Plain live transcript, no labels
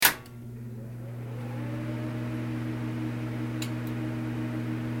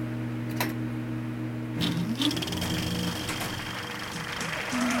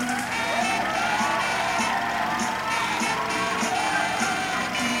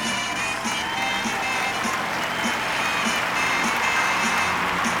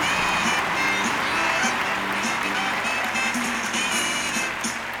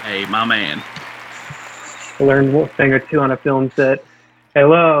my man. I learned a thing or two on a film set.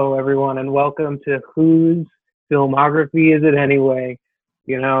 Hello, everyone, and welcome to Whose Filmography Is It Anyway?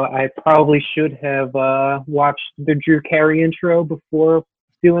 You know, I probably should have watched the Drew Carey intro before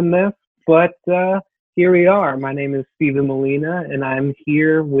doing this, but here we are. My name is Steven Molina, and I'm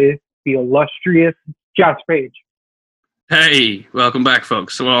here with the illustrious Josh Page. Hey, welcome back,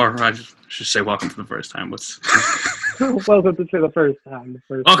 folks. Or I should say welcome for the first time. Welcome for the first time.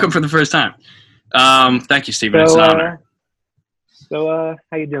 Welcome for the first time. Thank you, Steven. It's an honor. So,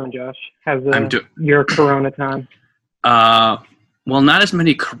 how you doing, Josh? How's your Corona time? Well, not as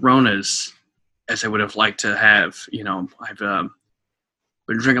many Coronas as I would have liked to have. You know, I've been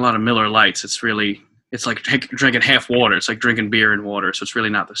drinking a lot of Miller Lights. It's like drinking half water. It's like drinking beer and water, so it's really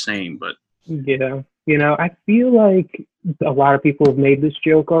not the same. But yeah, you know, I feel like a lot of people have made this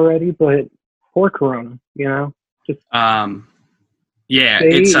joke already, but for Corona, you know, just yeah,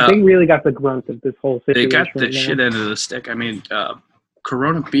 they really got the grunt of this whole situation. They got the right shit end of the stick. I mean,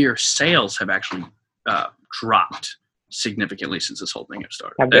 Corona beer sales have actually dropped significantly since this whole thing has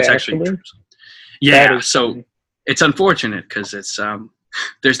started. That's actually true. Yeah, so funny. It's unfortunate because it's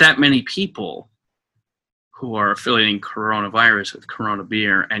there's that many people who are affiliating coronavirus with Corona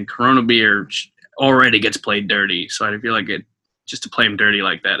beer, and Corona beer already gets played dirty. So I feel like just to play them dirty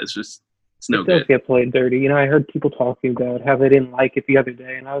like that is just. It's no good. It does get played dirty. You know, I heard people talking about how they didn't like it the other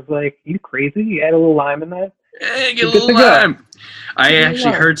day, and I was like, you crazy? You add a little lime in that? Get a little lime. I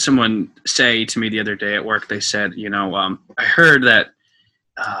actually heard someone say to me the other day at work, they said, you know, I heard that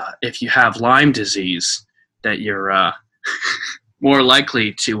if you have Lyme disease, that you're more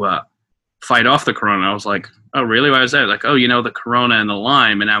likely to fight off the corona. I was like, oh, really? Why is that? Like, oh, you know, the corona and the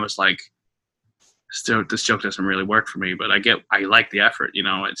Lyme. And I was like, still, this joke doesn't really work for me, but I like the effort, you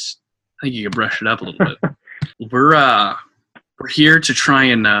know, I think you can brush it up a little bit. We're here to try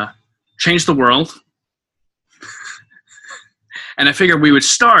and change the world. And I figured we would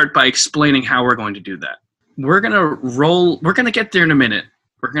start by explaining how we're going to do that. We're gonna get there in a minute.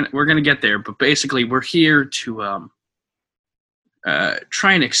 We're gonna get there, but basically we're here to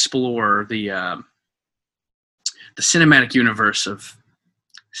try and explore the cinematic universe of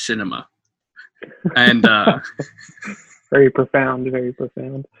cinema. And very profound.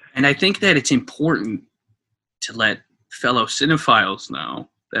 And I think that it's important to let fellow cinephiles know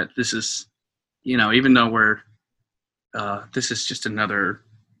that this is, you know, even though this is just another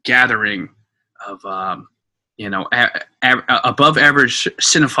gathering of, you know, above average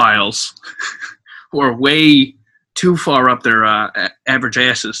cinephiles who are way too far up their average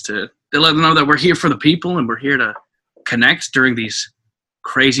asses to let them know that we're here for the people and we're here to connect during these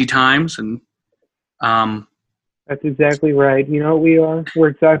crazy times. And, that's exactly right. You know what we are? We're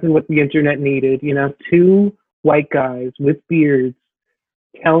exactly what the internet needed. You know, two white guys with beards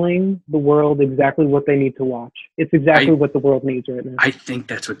telling the world exactly what they need to watch. It's exactly what the world needs right now. I think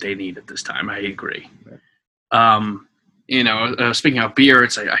that's what they need at this time. I agree. You know, speaking of beer,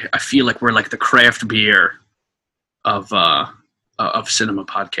 I feel like we're like the craft beer of cinema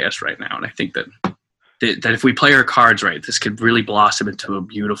podcast right now, and I think that if we play our cards right, this could really blossom into a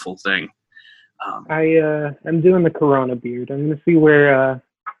beautiful thing. I'm doing the Corona beard. I'm going to see where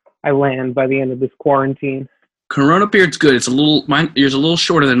I land by the end of this quarantine. Corona beard's good. Yours a little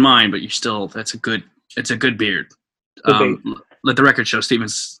shorter than mine, but it's a good beard. Let the record show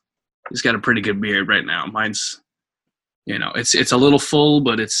he's got a pretty good beard right now. Mine's, you know, it's a little full,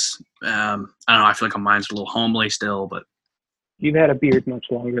 but it's, I don't know, I feel like mine's a little homely still, but. You've had a beard much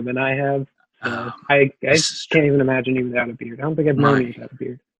longer than I have. I can't even imagine you without a beard. I don't think I've known you without a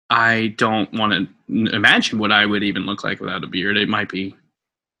beard. I don't want to imagine what I would even look like without a beard. It might be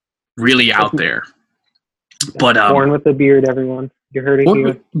really out there. But born with a beard, everyone. You heard it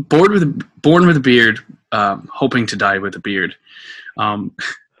here. Born with a beard, hoping to die with a beard.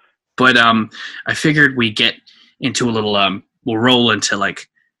 But I figured we get into a little. We'll roll into like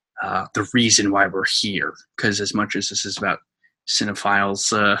the reason why we're here, because as much as this is about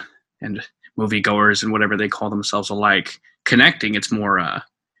cinephiles and moviegoers and whatever they call themselves alike connecting, it's more.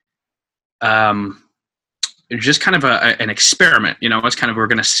 Just kind of an experiment, you know. It's kind of, we're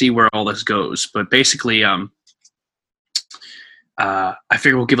going to see where all this goes. But basically, I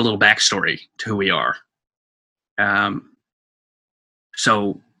figure we'll give a little backstory to who we are.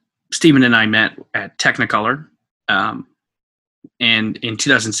 So Steven and I met at Technicolor, and in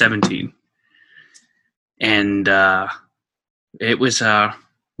 2017, and it was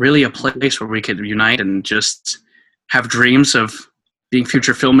really a place where we could unite and just have dreams of being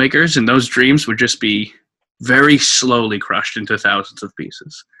future filmmakers, and those dreams would just be very slowly crushed into thousands of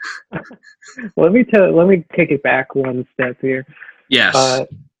pieces. Let me take it back one step here. Yes.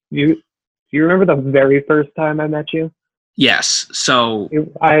 you remember the very first time I met you? Yes. So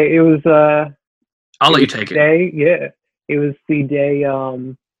It was I'll let you take it. Yeah, it was the day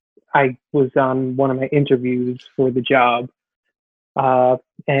I was on one of my interviews for the job,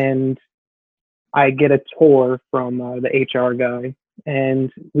 and I get a tour from the HR guy,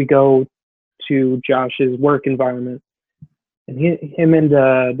 and we go to Josh's work environment, and him and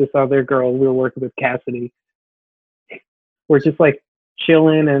this other girl we were working with, Cassidy, we're just like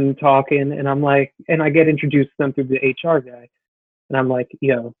chilling and talking, and I'm like, and I get introduced to them through the HR guy, and I'm like,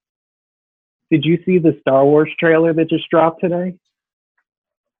 yo, did you see the Star Wars trailer that just dropped today?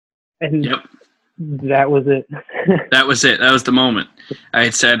 And Yep. that was it. That was it. That was the moment. I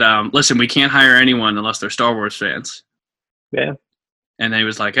had said, listen, we can't hire anyone unless they're Star Wars fans. Yeah. And they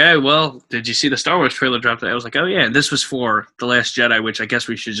was like, hey, well, did you see the Star Wars trailer drop? I was like, oh, yeah. And this was for The Last Jedi, which I guess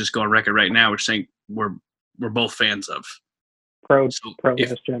we should just go on record right now. We're saying we're both fans of. Pro Last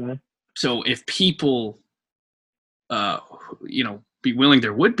Jedi. So if people, be willing,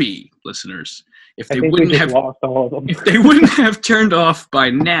 there would be listeners. If they wouldn't have lost all of them. If they wouldn't have turned off by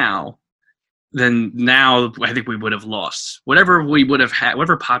now, then now I think we would have lost whatever we would have had,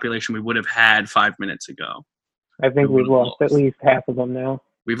 whatever population we would have had 5 minutes ago. I think we've lost at least half of them now.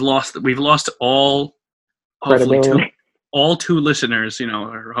 We've lost all, hopefully two listeners,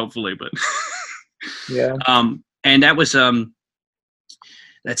 or hopefully, but yeah. And that was it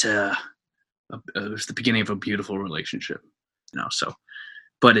was the beginning of a beautiful relationship, So,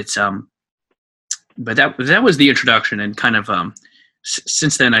 but it's but that was the introduction, and kind of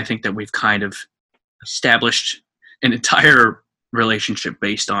since then I think that we've kind of established an entire relationship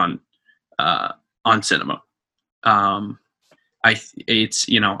based on cinema. I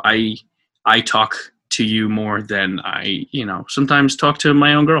talk to you more than I sometimes talk to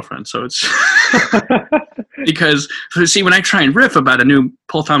my own girlfriend. So it's because see, when I try and riff about a new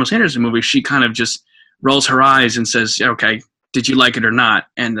Paul Thomas Anderson movie, she kind of just rolls her eyes and says, "Okay, did you like it or not?"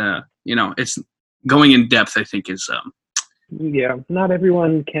 And it's going in depth. I think is yeah. Not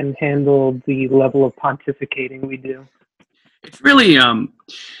everyone can handle the level of pontificating we do. It's really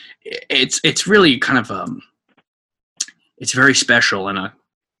it's really kind of it's very special in a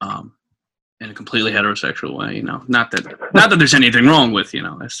completely heterosexual way, Not that there's anything wrong with,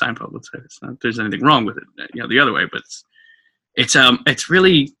 as Seinfeld would say, there's anything wrong with it, the other way. But it's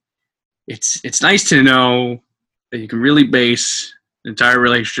really it's nice to know that you can really base an entire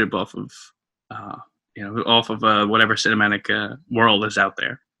relationship off of whatever cinematic world is out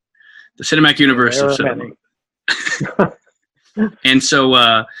there, the cinematic universe of cinema. And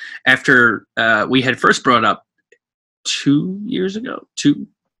so after we had first brought up 2 years ago,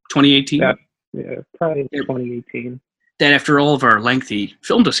 2018. Yeah, probably 2018. That after all of our lengthy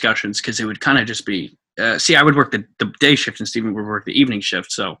film discussions, because it would kind of just be, I would work the day shift and Stephen would work the evening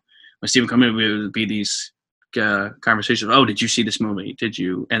shift. So when Stephen come in, it would be these conversations. Oh, did you see this movie? Did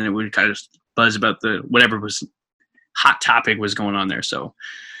you? And it would kind of just buzz about whatever was hot topic was going on there. So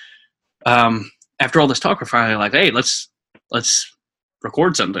after all this talk, we're finally like, hey, let's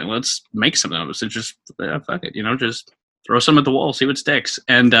record something. Let's make something of it. And just fuck it, just throw some at the wall, see what sticks.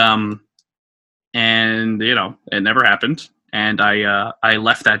 And it never happened. And I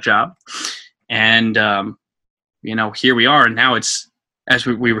left that job, and here we are. And now it's, as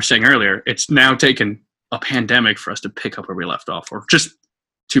we were saying earlier, it's now taken a pandemic for us to pick up where we left off, or just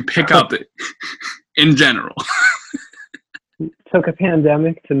to pick up in general. It took a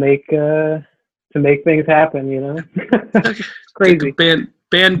pandemic to make things happen, Crazy.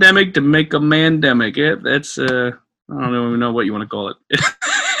 Pandemic to make a mandemic. Yeah, that's I don't even know what you want to call it.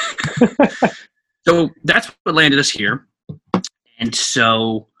 So that's what landed us here, and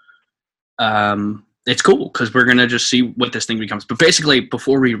so it's cool because we're gonna just see what this thing becomes. But basically,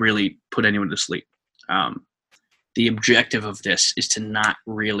 before we really put anyone to sleep, the objective of this is to not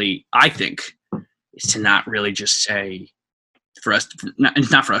really, I think, just say,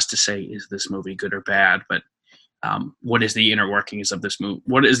 not for us to say, is this movie good or bad, but what is the inner workings of this movie?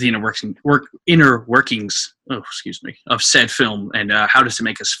 What is the inner workings of said film, and how does it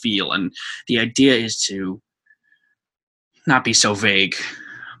make us feel? And the idea is to not be so vague,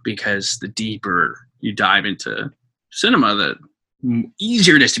 because the deeper you dive into cinema, the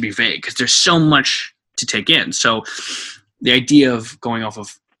easier it is to be vague, because there's so much to take in. So the idea of going off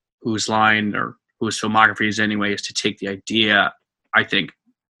of whose line or whose filmography is anyway is to take the idea, I think,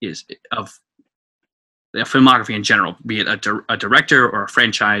 is of the filmography in general, be it a director or a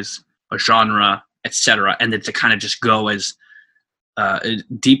franchise, a genre, etc., and then to kind of just go as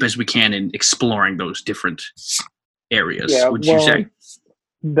deep as we can in exploring those different areas. Would you say?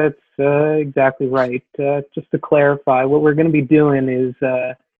 That's exactly right. Just to clarify, what we're going to be doing is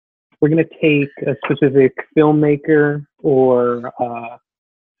we're going to take a specific filmmaker or a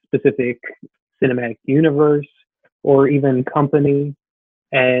specific cinematic universe or even company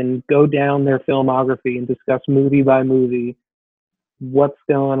and go down their filmography and discuss movie by movie what's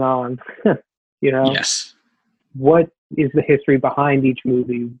going on. You know, Yes. what is the history behind each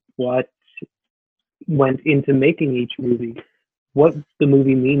movie? What went into making each movie? What the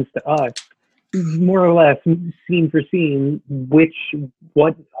movie means to us? More or less, scene for scene,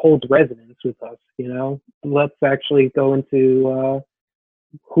 what holds resonance with us, you know? Let's actually go into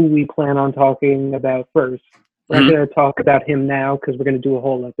who we plan on talking about first. We're not going to talk about him now because we're going to do a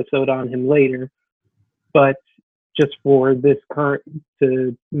whole episode on him later. But just for this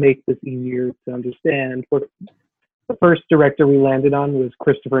to make this easier to understand, the first director we landed on was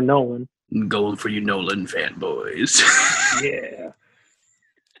Christopher Nolan. Going for you Nolan fanboys. Yeah.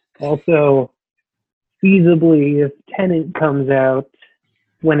 Also, feasibly, if Tenet comes out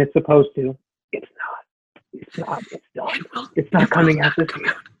when it's supposed to, it's done. It's not coming out this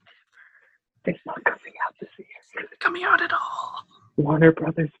year. It's not coming out this year. It's not coming out at all. Warner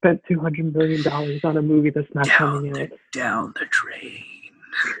Brothers spent $200 million on a movie that's not coming out. Down the drain.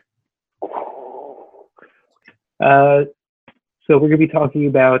 So we're going to be talking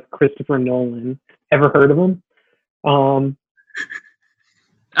about Christopher Nolan. Ever heard of him?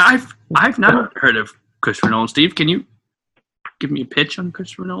 I've not heard of Christopher Nolan. Steve, can you give me a pitch on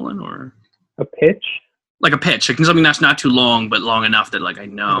Christopher Nolan, or a pitch? Like a pitch, like something that's not too long, but long enough that like I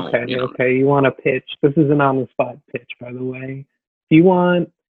know. Okay, okay. You want a pitch? This is an on-the-spot pitch, by the way. If you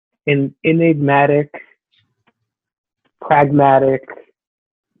want an enigmatic, pragmatic,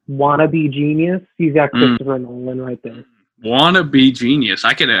 wannabe genius, you got Christopher Nolan right there. Wannabe genius.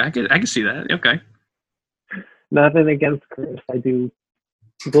 I can see that. Okay. Nothing against Chris. I do.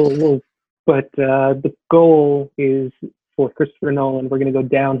 But the goal is for Christopher Nolan, we're going to go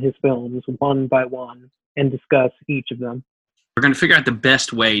down his films one by one and discuss each of them. We're going to figure out the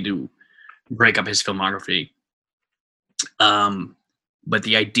best way to break up his filmography. But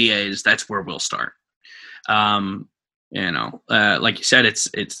the idea is that's where we'll start. Like you said,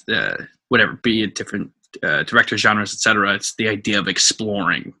 it's whatever, be it different director genres, etc. It's the idea of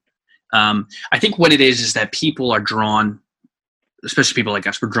exploring. I think what it is that people are drawn, especially people like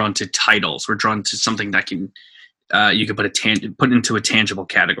us, we're drawn to titles. We're drawn to something that can you can put into a tangible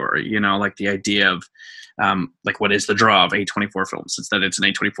category. You know, like the idea of like what is the draw of A24 films? It's that it's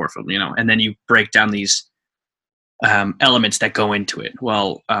an A24 film. You know, and then you break down these elements that go into it.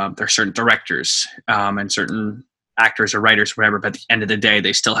 Well, there are certain directors and certain actors or writers, whatever, but at the end of the day,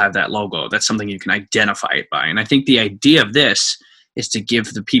 they still have that logo. That's something you can identify it by. And I think the idea of this is to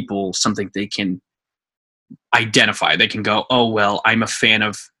give the people something they can identify. They can go, oh, well, I'm a fan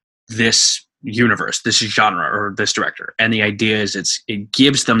of this universe, this genre, or this director. And the idea is it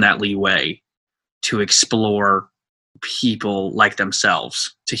gives them that leeway to explore people like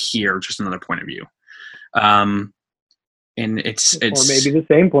themselves, to hear just another point of view. And it's or maybe the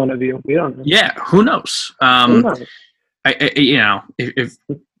same point of view. We don't know. Yeah, who knows? Who knows? If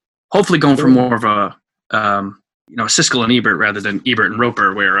hopefully going for more of a Siskel and Ebert rather than Ebert and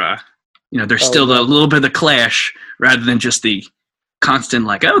Roper, where there's still a little bit of the clash rather than just the constant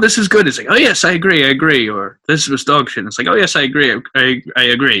like, oh, this is good. It's like, oh yes, I agree, or this was dog shit. And it's like, oh yes, I agree, I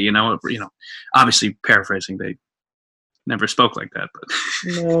agree. Obviously paraphrasing, they never spoke like that, but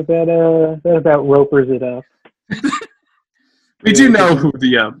no, that about Roper's it up. We do know who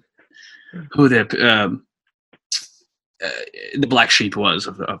the black sheep was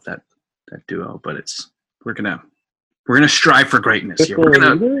of that duo, but we're gonna strive for greatness here. Both of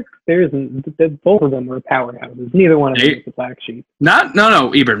them were powerhouses. Neither one of them is the black sheep.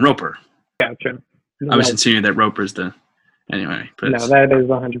 No, Ebert and Roper. Gotcha. I was insinuating that Roper's the anyway. But no, that is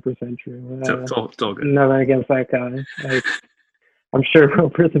 100% true. It's all good. Nothing against that guy. I'm sure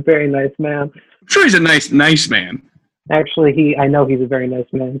Roper's a very nice man. I'm sure he's a nice man. Actually, I know he's a very nice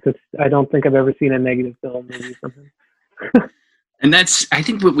man because I don't think I've ever seen a negative film movie from him. And I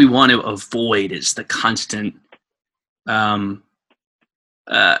think what we want to avoid is the constant. We're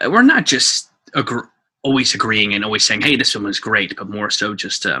not just always agreeing and always saying, "Hey, this film is great," but more so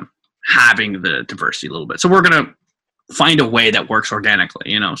just having the diversity a little bit. So we're gonna find a way that works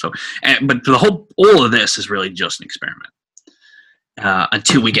organically, So, but all of this is really just an experiment.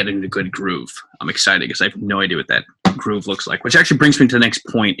 Until we get into a good groove. I'm excited because I have no idea what that groove looks like, which actually brings me to the next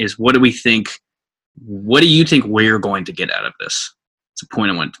point is what do you think we're going to get out of this? It's a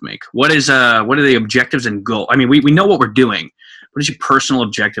point I wanted to make. What are the objectives and goal? I mean, we know what we're doing. What is your personal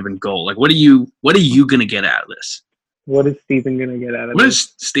objective and goal? Like, what are you going to get out of this? What is Steven going to get out of this? What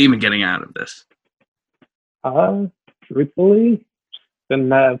is Steven getting out of this? Truthfully,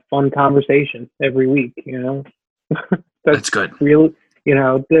 and fun conversation every week. That's good. Real.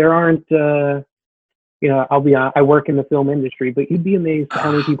 There aren't. I'll be honest, I work in the film industry, but you'd be amazed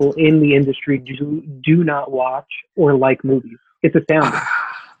how many people in the industry do not watch or like movies. It's astounding.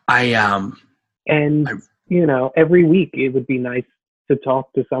 Every week it would be nice to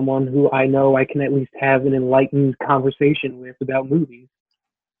talk to someone who I know I can at least have an enlightened conversation with about movies.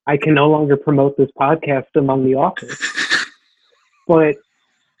 I can no longer promote this podcast among the office, but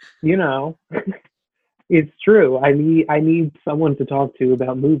it's true. I need someone to talk to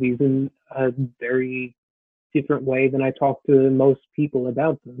about movies in a very different way than I talk to most people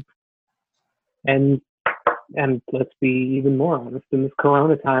about them. And let's be even more honest, in this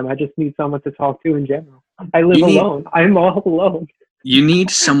Corona time, I just need someone to talk to in general. I live alone. I'm all alone. You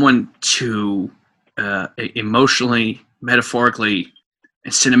need someone to emotionally, metaphorically,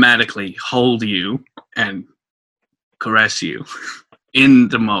 and cinematically hold you and caress you in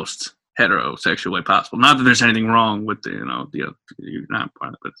the most heterosexual way possible. Not that there's anything wrong with you're not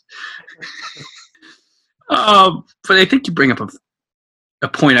part of it. But I think you bring up a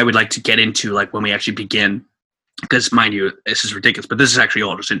point I would like to get into, like when we actually begin, because mind you, this is ridiculous, but this is actually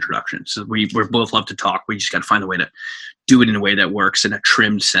all just introduction. So we're both love to talk. We just got to find a way to do it in a way that works in a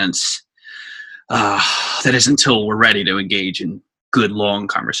trimmed sense. That isn't until we're ready to engage in good, long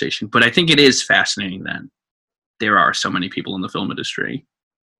conversation. But I think it is fascinating that there are so many people in the film industry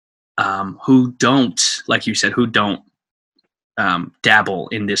who don't, like you said, dabble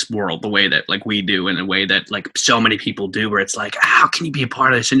in this world the way that like we do, in a way that like so many people do, where it's like, how can you be a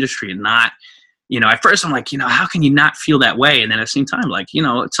part of this industry and not, at first I'm like, how can you not feel that way? And then at the same time, like,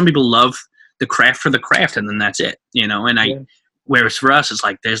 some people love the craft for the craft, and then that's it, and whereas for us, it's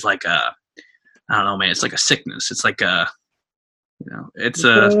like, there's like I don't know, man, it's like a sickness. It's like it's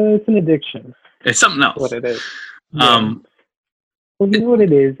an addiction. It's something else. What it is. Yeah. Well, you know what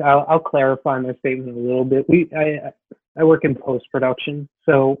it is? I'll clarify my statement a little bit. I work in post-production,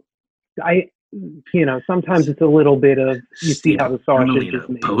 so sometimes it's a little bit of, you see how the sausage is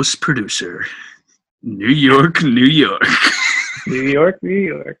made. Post-producer, New York. New York. But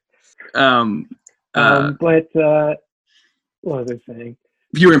what was I saying?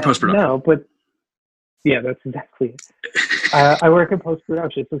 You were in post-production. No, but yeah, that's exactly it. I work in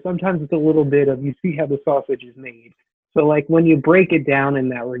post-production, so sometimes it's a little bit of, you see how the sausage is made. So like when you break it down in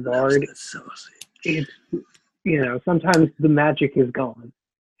that regard, it's, sometimes the magic is gone.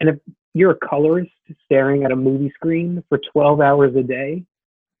 And if you're a colorist staring at a movie screen for 12 hours a day,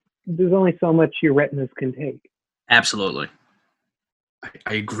 there's only so much your retinas can take. Absolutely.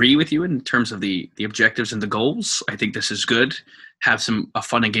 I agree with you in terms of the objectives and the goals. I think this is good. Have a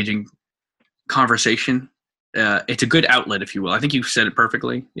fun, engaging conversation. It's a good outlet, if you will. I think you said it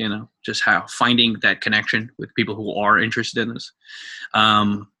perfectly, just how finding that connection with people who are interested in this.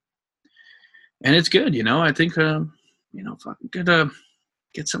 And it's good, I think, if I could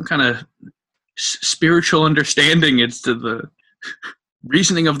get some kind of spiritual understanding as to the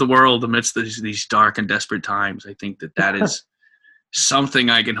reasoning of the world amidst these dark and desperate times, I think that is something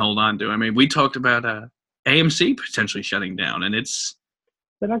I can hold on to. I mean, we talked about AMC potentially shutting down, and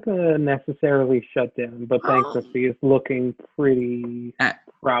they're not going to necessarily shut down, but bankruptcy is looking pretty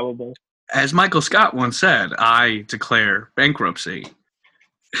probable. As Michael Scott once said, I declare bankruptcy.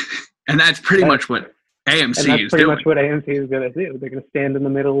 And that's pretty much what AMC is doing. That's pretty much what AMC is going to do. They're going to stand in the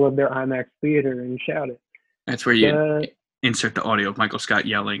middle of their IMAX theater and shout it. That's where you insert the audio of Michael Scott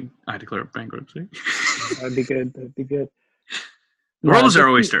yelling, I declare bankruptcy. That'd be good. The world is our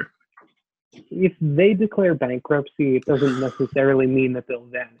oyster. If they declare bankruptcy, it doesn't necessarily mean that they'll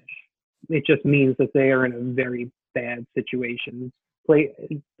vanish. It just means that they are in a very bad situation.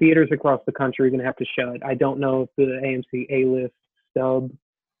 Theaters across the country are going to have to shut. I don't know if the AMC A-list stub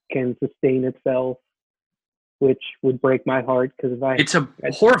can sustain itself, which would break my heart. It's a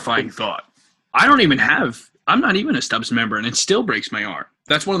horrifying thought. I'm not even a Stubs member, and it still breaks my heart.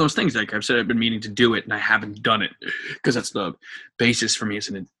 That's one of those things, like I've said, I've been meaning to do it, and I haven't done it, because that's the basis for me as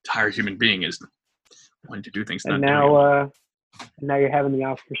an entire human being, is wanting to do things. And now you're having the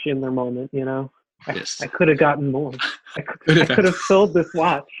Oscar Schindler moment, Yes. I could have gotten more. I could have sold this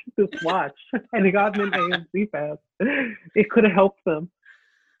watch, and gotten an AMC pass. It could have helped them.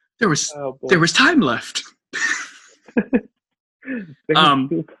 There was time left. There was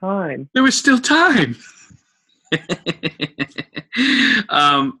still time. There was still time.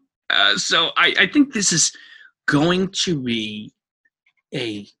 So I think this is going to be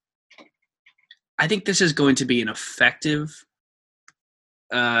an effective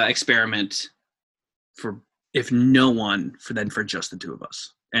experiment for just the two of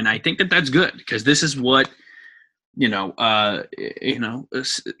us. And I think that's good, because this is what because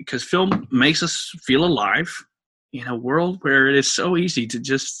film makes us feel alive in a world where it is so easy to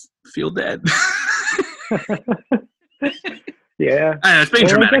just feel dead. Yeah. I know, it's being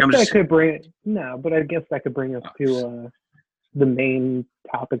dramatic. I guess that could bring us to the main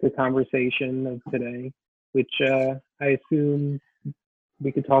topic of conversation of today, which I assume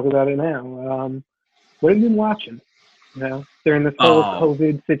we could talk about it now. What have you been watching? During this whole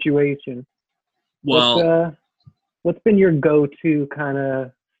COVID situation. Well, what's been your go-to kind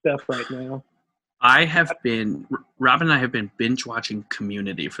of stuff right now? Rob and I have been binge watching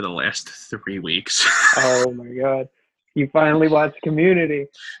Community for the last 3 weeks. Oh my God. You finally watched Community.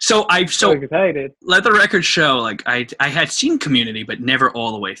 So excited. Let the record show, like I had seen Community, but never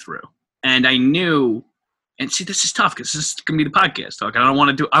all the way through. And I knew, and see, this is tough because this is going to be the podcast talk. I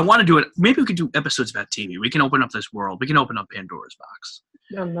want to do it. Maybe we could do episodes about TV. We can open up this world. We can open up Pandora's box.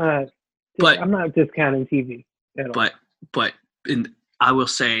 I'm not discounting TV at all. But I will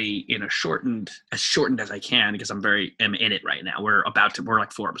say as shortened as I can, because I'm in it right now. We're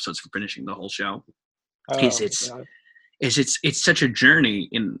like 4 episodes from finishing the whole show. It's such a journey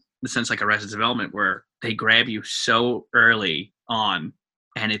in the sense like Arrested Development, where they grab you so early on,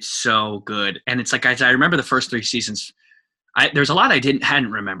 and it's so good. And it's like, I remember the first 3 seasons. There's a lot I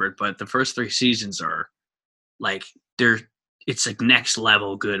hadn't remembered, but the first 3 seasons are like it's like next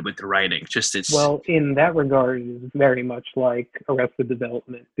level good with the writing. Well, in that regard, it's very much like Arrested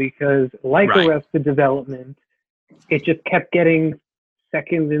Development, because Arrested Development, it just kept getting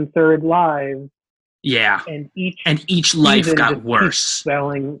second and third lives. Yeah. And each life got worse.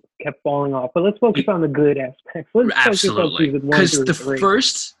 Kept falling off. But let's focus on the good aspects. Absolutely. Because the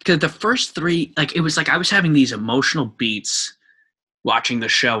first 3, like it was like I was having these emotional beats watching the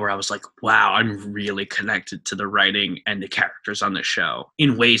show where I was like, wow, I'm really connected to the writing and the characters on the show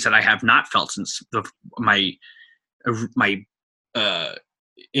in ways that I have not felt since my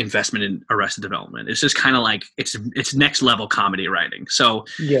investment in Arrested Development. It's just kind of like it's next level comedy writing. So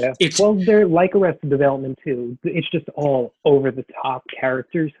yeah, they're like Arrested Development too. It's just all over the top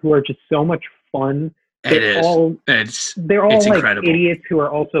characters who are just so much fun. They're all like incredible idiots who are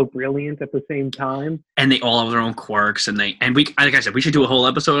also brilliant at the same time, and they all have their own quirks. And we, like I said, we should do a whole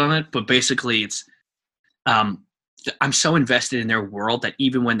episode on it. But basically, it's I'm so invested in their world that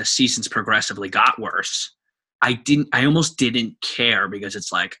even when the seasons progressively got worse, I almost didn't care, because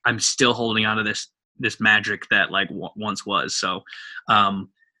it's like I'm still holding on to this magic that like once was. So I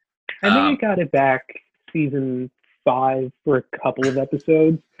think I got it back season 5 for a couple of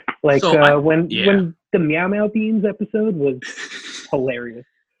episodes. Like when the Meow Meow Beans episode was hilarious.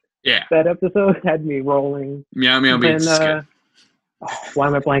 Yeah, that episode had me rolling. Meow Meow Beans is good. Why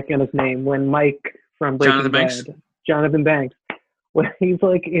am I blanking on his name? When Mike from Breaking Bad, Jonathan Banks, when he's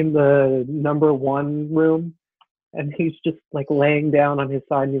like in the number 1 room, and he's just like laying down on his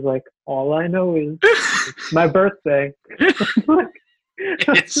side, and he's like, all I know is it's my birthday.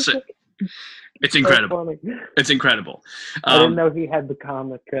 It's incredible. So it's incredible. I didn't know he had the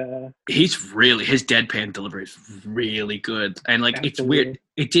comic. His deadpan delivery is really good. And like, absolutely. It's weird.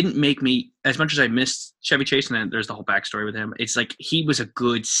 It didn't make me, as much as I missed Chevy Chase, and then there's the whole backstory with him. It's like, he was a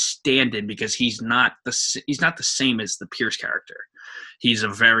good stand-in, because he's not the same as the Pierce character. He's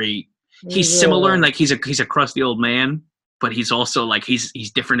similar, and like he's a crusty old man, but he's also like he's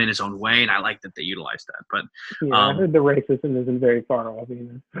different in his own way, and I like that they utilized that. But yeah, I heard the racism isn't very far off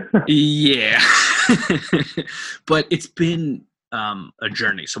either. Yeah, but it's been a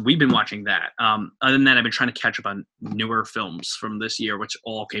journey. So we've been watching that. Other than that, I've been trying to catch up on newer films from this year, which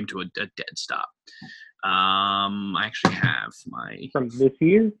all came to a dead stop. I actually have from this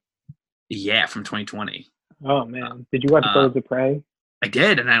year. Yeah, from 2020. Oh man, did you watch Birds of Prey? I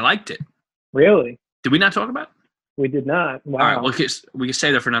did, and I liked it. Really? Did we not talk about it? We did not. Wow. All right, well, we can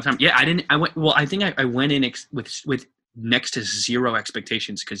say that for another time. Yeah, I didn't. I went. Well, I think I went in with next to zero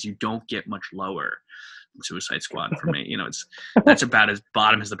expectations, because you don't get much lower than Suicide Squad for me. That's about as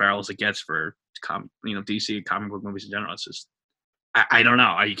bottom as the barrel as it gets for DC comic book movies in general. It's just I don't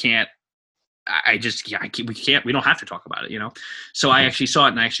know. You can't. We don't have to talk about it. So I actually saw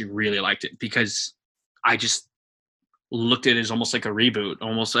it, and I actually really liked it, because I just looked at it as almost like a reboot.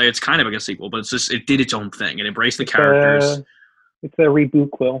 Almost, it's kind of like a sequel, but it did its own thing. It embraced the characters. It's a reboot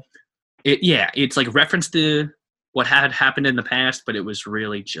quill. It's like reference to what had happened in the past, but it was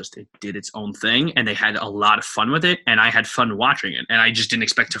really just, it did its own thing, and they had a lot of fun with it, and I had fun watching it, and I just didn't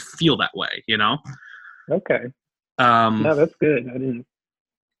expect to feel that way, Okay. No, that's good. I didn't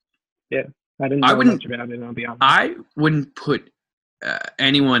know much about it, I'll be honest. I wouldn't put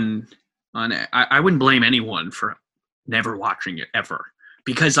anyone on it. I wouldn't blame anyone for never watching it ever,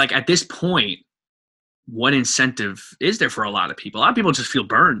 because like at this point, what incentive is there for a lot of people? A lot of people just feel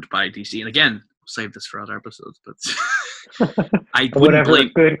burned by DC. And again, we'll save this for other episodes, but I wouldn't whatever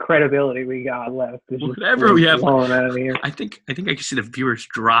blame good credibility we got left. Is whatever we have. Out of here. I think I can see the viewers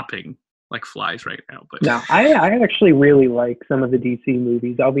dropping like flies right now. But no, I actually really like some of the DC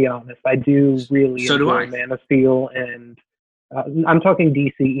movies. I'll be honest. I do really enjoy Man of Steel, and I'm talking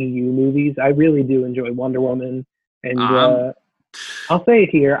DCEU movies. I really do enjoy Wonder Woman, and I'll say it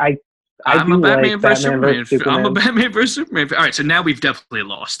here. I'm a Batman versus Superman. I'm a Batman versus Superman. All right, so now we've definitely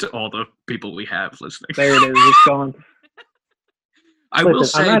lost all the people we have listening. There it is. It's gone. Will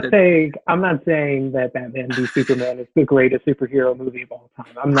say I'm not saying that Batman v Superman is the greatest superhero movie of all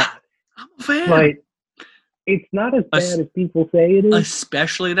time. I'm not. I'm a fan. But it's not as bad as people say it is.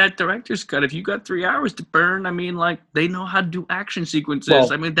 Especially that director's cut. If you got 3 hours to burn, I mean, like, they know how to do action sequences.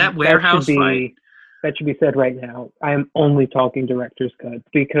 Well, I mean, that warehouse fight. That should be said right now. I am only talking director's cut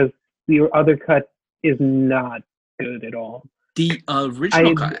because the other cut is not good at all. The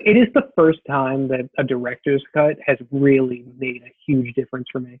original cut. It is the first time that a director's cut has really made a huge difference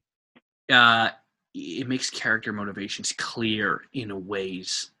for me. It makes character motivations clear in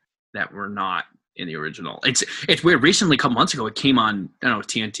ways that were not in the original. It's weird. Recently, a couple months ago, it came on, I don't know,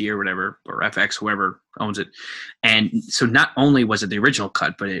 TNT or whatever, or FX, whoever owns it. And so not only was it the original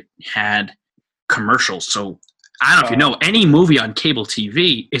cut, but it had commercials. So I don't know if you know, any movie on cable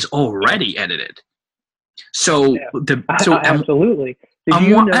TV is already edited. So absolutely. Do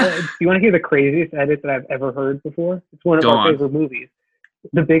you want to hear the craziest edit that I've ever heard before? It's one of our favorite movies,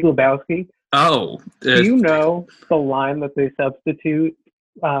 The Big Lebowski. Oh, do you know the line that they substitute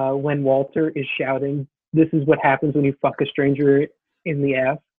when Walter is shouting, "This is what happens when you fuck a stranger in the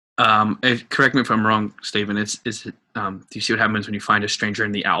ass"? Correct me if I'm wrong, Stephen. Do you see what happens when you find a stranger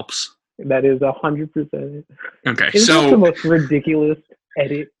in the Alps? That is 100%. Okay, Is that the most ridiculous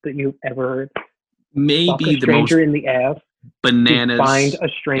edit that you've ever heard? Maybe the most in the ass. Bananas. Find a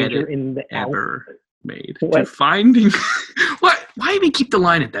stranger in the ever Alps. Made. To finding what? Why even keep the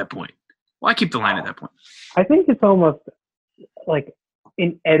line at that point? Why keep the line at that point? I think it's almost like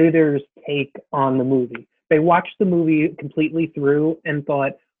an editor's take on the movie. They watched the movie completely through and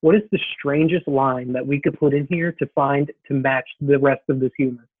thought, what is the strangest line that we could put in here to match the rest of this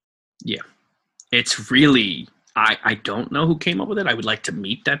humor? Yeah. It's really, I don't know who came up with it. I would like to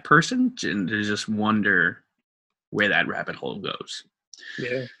meet that person and to just wonder where that rabbit hole goes.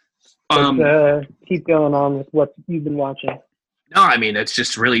 Yeah. But, keep going on with what you've been watching. No, I mean, it's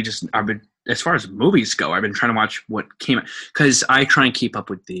just really just, as far as movies go, I've been trying to watch what came out, because I try and keep up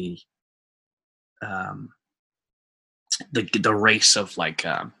with the race of like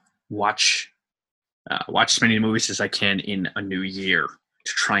watch as many movies as I can in a new year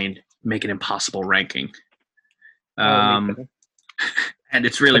to try and make an impossible ranking. And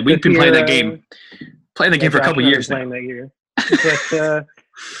it's really, we've been playing that game for a couple years now. That year. But,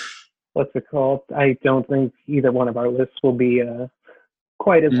 what's it called? I don't think either one of our lists will be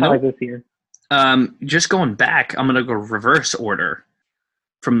quite as high this year. Just going back, I'm going to go reverse order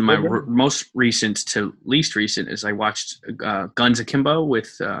from my most recent to least recent. As I watched Guns Akimbo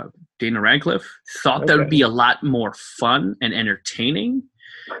with Dana Radcliffe. Thought that would be a lot more fun and entertaining.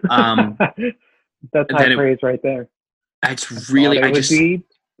 That's high praise right there. It's really, would be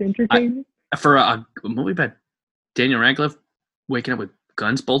entertaining for a movie about Daniel Radcliffe waking up with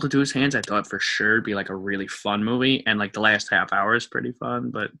guns bolted to his hands. I thought for sure it'd be like a really fun movie, and like the last half hour is pretty fun,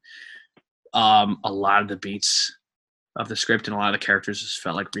 but a lot of the beats of the script and a lot of the characters just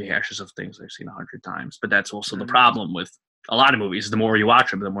felt like rehashes of things I've seen 100 times. But that's also the problem with a lot of movies. The more you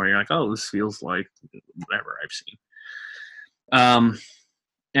watch them, the more you're like, oh, this feels like whatever I've seen.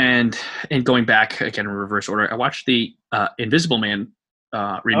 And going back again in reverse order, I watched the Invisible Man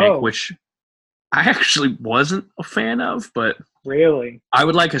remake, which I actually wasn't a fan of, but really, I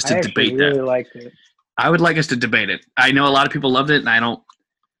would like us to debate that. I really liked it. I would like us to debate it. I know a lot of people loved it, and I don't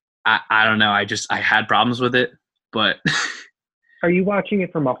know. I had problems with it, but. Are you watching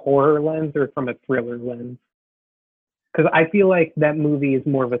it from a horror lens or from a thriller lens? Because I feel like that movie is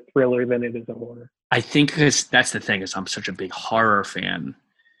more of a thriller than it is a horror. I think that's the thing, is I'm such a big horror fan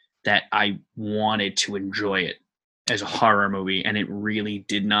that I wanted to enjoy it as a horror movie, and it really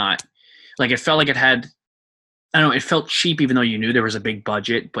did not. Like, it felt like it had, I don't know, it felt cheap even though you knew there was a big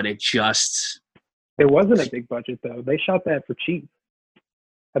budget, but it just... There wasn't a big budget, though. They shot that for cheap.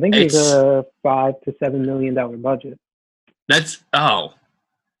 I think it was a $5 to $7 million budget. That's... Oh,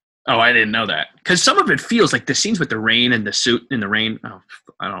 I didn't know that. Because some of it feels like the scenes with the rain and the suit in the rain. Oh,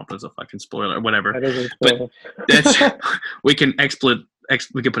 I don't know if that's a fucking spoiler or whatever. That is a spoiler. But that's... we can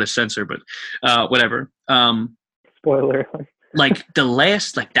put a censor, but whatever. Spoiler. like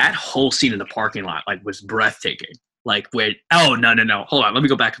that whole scene in the parking lot, like, was breathtaking. Like, wait, oh, no. Hold on. Let me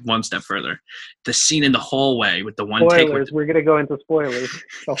go back one step further. The scene in the hallway with the one take. Spoilers. We're going to go into spoilers.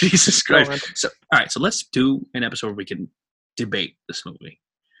 Oh, Jesus Christ. So, all right. So let's do an episode where we can debate this movie.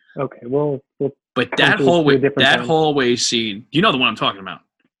 Okay. We'll but that hallway scene, you know the one I'm talking about.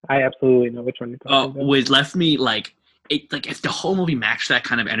 I absolutely know which one you're talking about. Which left me like if the whole movie matched that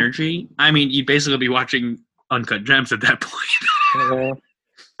kind of energy, I mean, you'd basically be watching Uncut Gems at that point.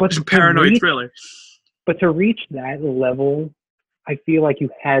 But it's a paranoid thriller. But to reach that level, I feel like you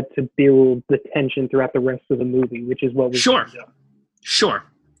had to build the tension throughout the rest of the movie, which is what we done. Sure.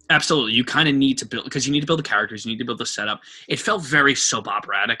 Absolutely. You kind of need to build, because you need to build the characters, you need to build the setup. It felt very soap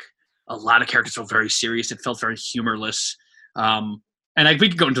operatic. A lot of characters felt very serious. It felt very humorless. And we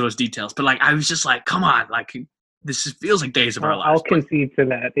could go into those details, but like I was just like, come on, like feels like Days of Our Lives. I'll concede to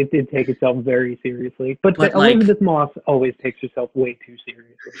that. It did take itself very seriously. But Elizabeth Moss always takes herself way too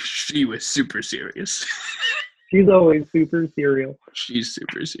seriously. She was super serious. She's always super serial. She's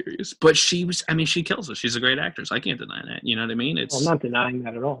super serious. But she kills us. She's a great actress. I can't deny that. You know what I mean? I'm not denying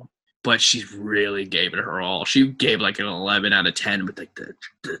that at all. But she really gave it her all. She gave like an 11 out of 10 with like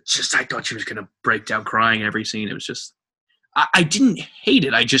I thought she was going to break down crying every scene. It was just, I didn't hate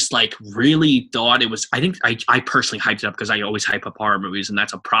it. I just like really thought it was, I think I personally hyped it up because I always hype up horror movies, and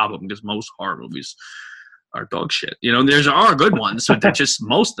that's a problem because most horror movies are dog shit. You know, there are good ones, but they're just,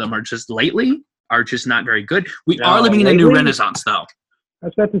 most of them are just not very good. We are living in a new renaissance though. I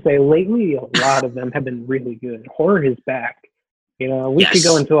was about to say, lately a lot of them have been really good. Horror is back. You know, we could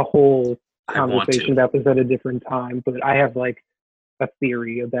go into a whole conversation about this at a different time, but I have like a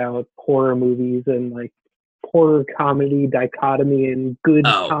theory about horror movies and like horror comedy dichotomy and good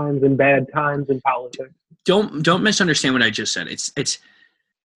times and bad times in politics. Don't misunderstand what I just said. It's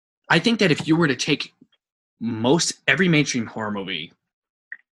I think that if you were to take every mainstream horror movie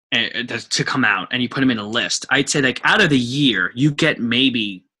to come out and you put them in a list, I'd say like out of the year you get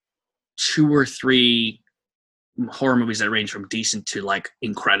maybe 2 or 3 horror movies that range from decent to like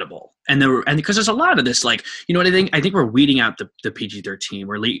incredible, and because there's a lot of this, like, you know what I think we're weeding out the PG-13.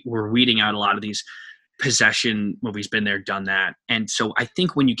 We're weeding out a lot of these possession movies, been there, done that. And so I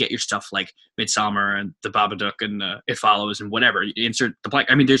think when you get your stuff like Midsommar and The Babadook and It Follows and whatever, you insert the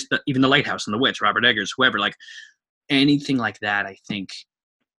blank. I mean, there's even The Lighthouse and The Witch, Robert Eggers, whoever, like anything like that, I think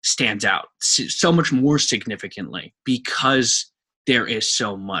stands out so much more significantly because there is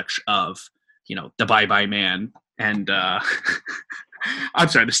so much of, you know, The Bye Bye Man and I'm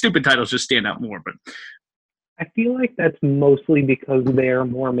sorry, the stupid titles just stand out more, but I feel like that's mostly because they're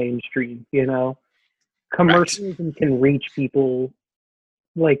more mainstream, you know. Commercialism can reach people.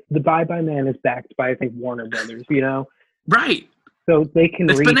 Like The Bye Bye Man is backed by, I think, Warner Brothers, you know? Right. So they can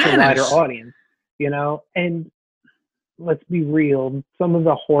reach a wider audience, you know? And let's be real, some of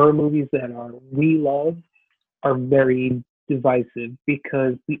the horror movies that we love are very divisive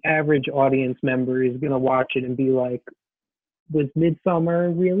because the average audience member is going to watch it and be like, was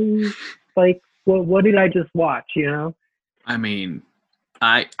Midsommar really? Like, what did I just watch, you know? I mean,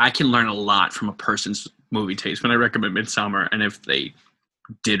 I can learn a lot from a person's movie taste when I recommend Midsommar and if they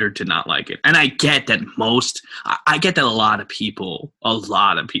did or did not like it. And I get that I get that a lot of people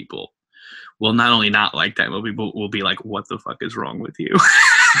will not only not like that movie, but will be like, what the fuck is wrong with you?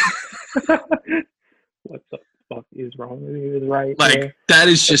 What the fuck is wrong with you? Right. Like, yeah. That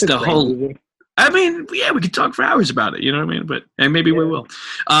is just the whole movie. I mean, yeah, we could talk for hours about it, you know what I mean? But and maybe we will.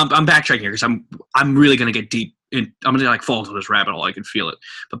 I'm backtracking here because I'm really gonna get deep in. I'm gonna like fall into this rabbit hole. I can feel it.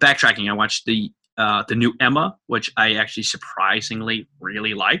 But backtracking, I watched the new Emma, which I actually surprisingly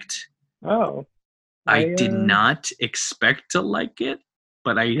really liked. Oh, I did not expect to like it,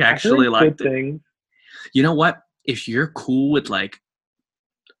 but I actually liked it. Things. You know what? If you're cool with like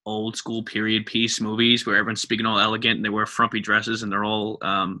old school period piece movies where everyone's speaking all elegant and they wear frumpy dresses and they're all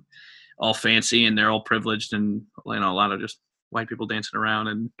fancy and they're all privileged and, you know, a lot of just white people dancing around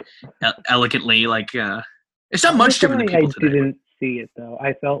and elegantly, like it's not much different than people today. I didn't see it though.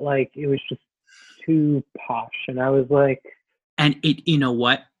 I felt like it was just too posh, and I was like, and it, you know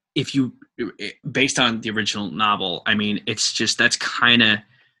what? If you based on the original novel, I mean, it's just that's kind of.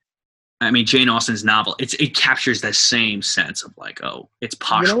 I mean, Jane Austen's novel, it captures that same sense of like, oh, it's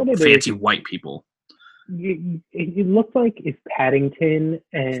posh, you know fancy white people. It looked like if Paddington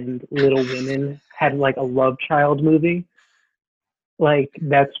and Little Women had like a love child movie, like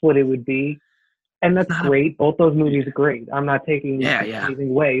that's what it would be. And that's great. Both those movies are great. I'm not taking anything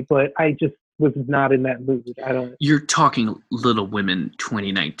away, but I just was not in that mood. You're talking Little Women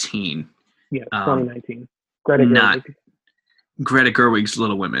 2019. Yeah, 2019. Greta Gerwig. Greta Gerwig's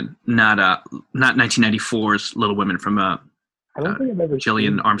Little Women, not 1994's Little Women from I don't think I've ever Jillian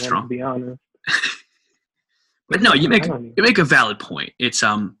seen Armstrong. one, to be honest. But no, you make a valid point. It's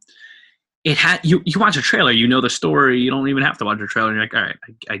it had you watch a trailer, you know the story. You don't even have to watch a trailer. You're like, all right,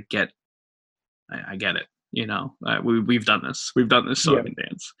 I get it. You know, we've done this. We've done this song and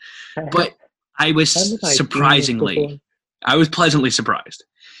dance. But I was I was pleasantly surprised.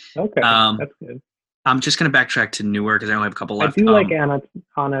 Okay, that's good. I'm just gonna backtrack to newer because I only have a couple left. I do like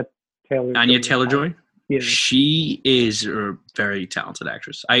Anya Taylor-Joy. Yeah, she is a very talented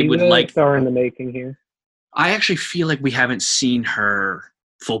actress. I would like star in the making here. I actually feel like we haven't seen her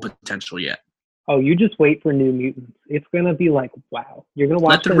full potential yet. Oh, you just wait for New Mutants. It's gonna be like, wow. You're gonna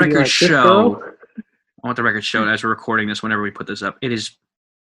watch. Let the record show. I want the record shown as we're recording this. Whenever we put this up, it is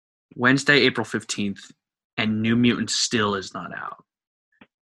Wednesday, April 15th, and New Mutants still is not out.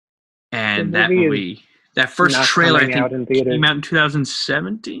 And that movie, that first trailer, I think, came out in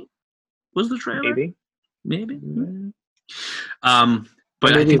 2017. Was the trailer? Maybe. Mm-hmm.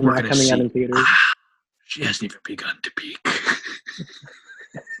 But I think we're going to see. Out in theaters. She hasn't even begun to peak.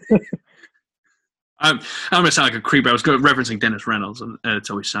 I'm going to sound like a creep. I was referencing Dennis Reynolds, and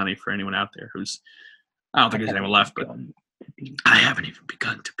It's Always Sunny for anyone out there who's. I don't think there's anyone left, but I haven't even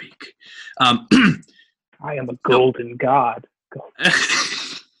begun to peak. I am a golden god.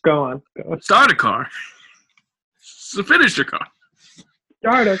 Go on. Start a car. So finish your car.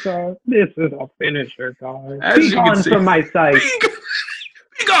 Start a car. This is a finisher car. Be gone from my sight.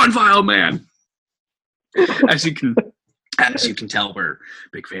 Be gone, vile man. As you can tell, we're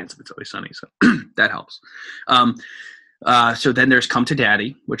big fans of It's Always Sunny, so that helps. So then there's Come to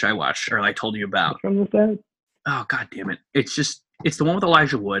Daddy, which I watched, or I told you about. Which one was that? Oh, God damn it. It's the one with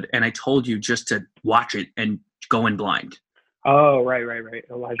Elijah Wood, and I told you just to watch it and go in blind. Oh, right.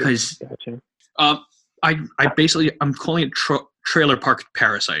 Elijah. Because gotcha. I'm calling it Trailer Park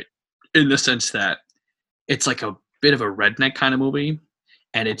Parasite in the sense that it's like a bit of a redneck kind of movie,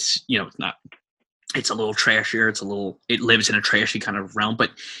 and it's a little trashier. It lives in a trashy kind of realm, but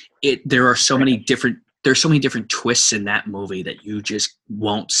there's so many different twists in that movie that you just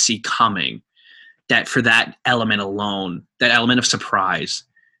won't see coming. That for that element alone, that element of surprise,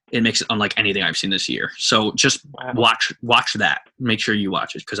 it makes it unlike anything I've seen this year. So just watch that. Make sure you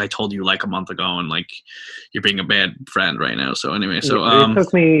watch it because I told you like a month ago, and like you're being a bad friend right now. So anyway, it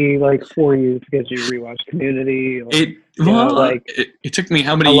took me like 4 years to get you to rewatch Community. It took me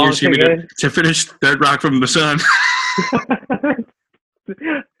how many years to finish Third Rock from the Sun?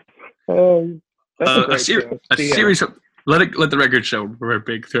 A series of. Let the record show we're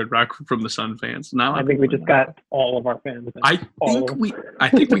big Third Rock from the Sun fans. Now I think we just got all of our fans. I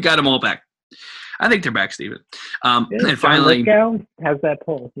think we got them all back. I think they're back, Steven. And finally, Lithgow has that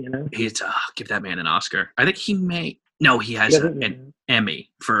pull. He's give that man an Oscar. I think he may. No, he has an Emmy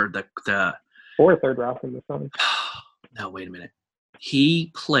for the or Third Rock from the Sun. No, wait a minute.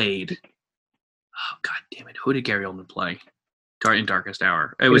 He played. Oh, God damn it! Who did Gary Oldman play? In Darkest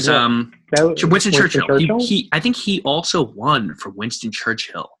Hour. It was Winston Churchill. I think he also won for Winston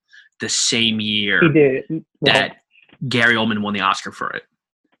Churchill the same year that Gary Oldman won the Oscar for it.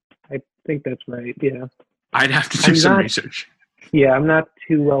 I think that's right, yeah. I'd have to do some research. Yeah, I'm not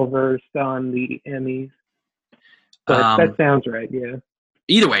too well versed on the Emmys. But that sounds right, yeah.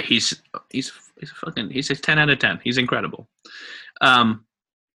 Either way, he's a 10 out of 10. He's incredible.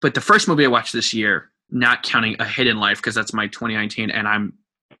 But the first movie I watched this year, not counting A Hidden Life, because that's my 2019, and I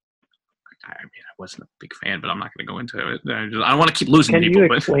wasn't a big fan, but I'm not going to go into it. I don't want to keep losing people. Can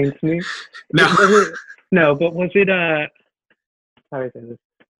you explain to me? No. But was it how do I say this?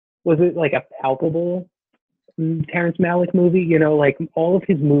 Was it like a palpable Terrence Malick movie? Like all of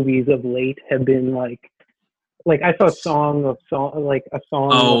his movies of late have been like I saw a song.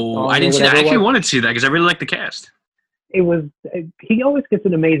 Oh, I didn't see that. I actually wanted to see that because I really like the cast. He always gets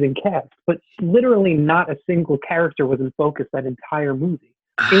an amazing cast, but literally not a single character was in focus that entire movie.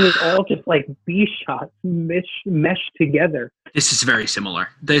 It was all just like B shots meshed together. This is very similar.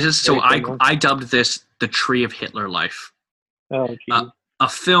 I dubbed this the Tree of Hitler Life. Oh, geez. A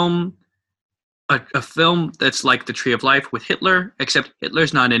film that's like the Tree of Life with Hitler, except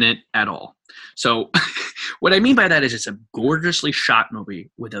Hitler's not in it at all. So what I mean by that is it's a gorgeously shot movie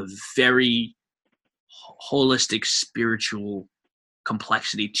with a very holistic spiritual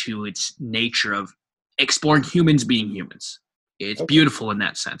complexity to its nature of exploring humans being humans. It's beautiful in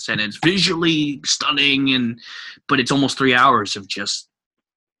that sense, and it's visually stunning, but it's almost 3 hours of just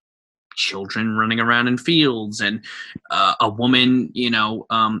children running around in fields and a woman,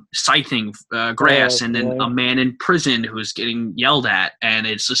 scything grass, and then a man in prison who's getting yelled at, and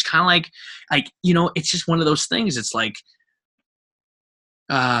it's just kind of like it's just one of those things. It's like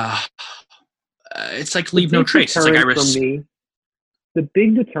it's like Leave No Trace. It's like the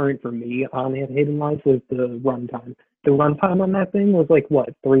big deterrent for me on Hidden Lies was the runtime. The runtime on that thing was like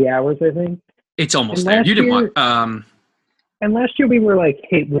what, 3 hours, I think. It's almost there. You didn't want. And last year we were like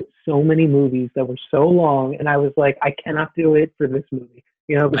hit with so many movies that were so long, and I was like, I cannot do it for this movie.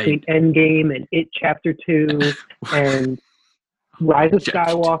 You know, between Endgame and It Chapter 2 and Rise of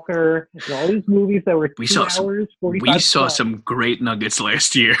Skywalker and all these movies that were 2 hours, 45 We saw some great nuggets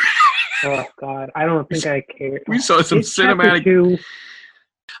last year. Oh God, I don't think I care. We saw some cinematic.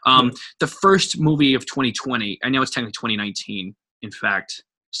 The first movie of 2020. I know it's technically 2019. In fact,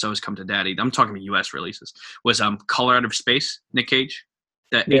 so has Come to Daddy. I'm talking about U.S. releases. Was Color Out of Space, Nick Cage,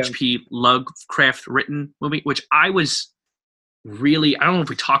 the H.P. Lovecraft written movie, which I was really. I don't know if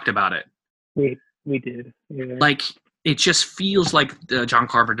we talked about it. We did. Yeah. Like, it just feels like John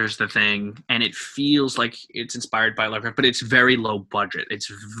Carpenter's The Thing, and it feels like it's inspired by Lovecraft, but it's very low budget. It's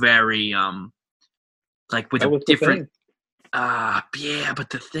very like with a different. Yeah, but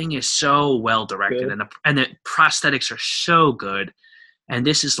The Thing is so well directed, and the prosthetics are so good. And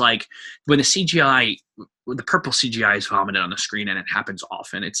this is like when the purple CGI is vomited on the screen, and it happens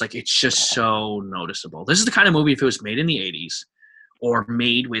often. It's like it's just so noticeable. This is the kind of movie if it was made in the 80s. Or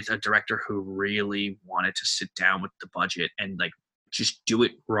made with a director who really wanted to sit down with the budget and like just do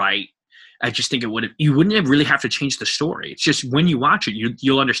it right. I just think you wouldn't really have to change the story. It's just when you watch it,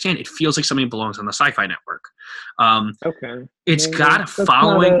 you'll understand. It feels like something belongs on the Sci-Fi Network. Okay. It's got a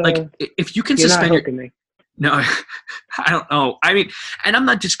following. Like if you can suspend your. No, I don't know. I mean, and I'm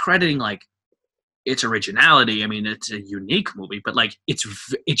not discrediting like its originality. I mean, it's a unique movie, but like it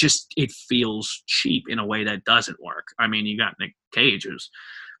feels cheap in a way that doesn't work. I mean, you got Nick Cage who's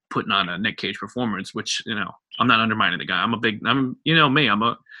putting on a Nick Cage performance, which I'm not undermining the guy. I'm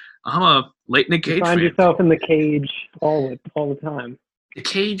a late Nick Cage fan. You find yourself in the cage all the time. The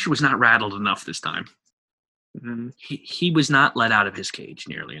cage was not rattled enough this time. Mm-hmm. He was not let out of his cage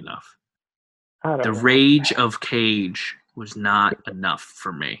nearly enough. The rage of Cage was not enough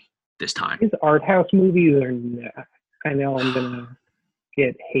for me this time. His art house movies are. I know I'm gonna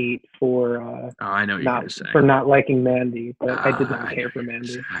get hate for. I know you're gonna say for not liking Mandy, but I did not care for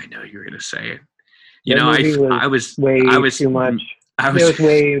Mandy. I know you're gonna say it. I was too much. There was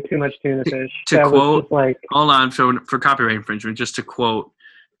way too much tuna fish. To quote, hold on, for copyright infringement, just to quote,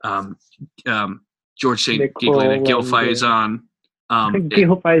 George St. Geeklin and Gil Faizon.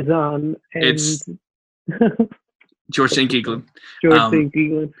 Gil Faizon. It's George St. Geeklin. George St.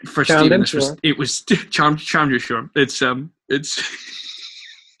 Geeklin. For Steven, it was charmed your shore. It's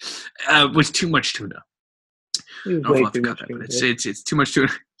was too much tuna. It was way too much tuna. It's too much tuna.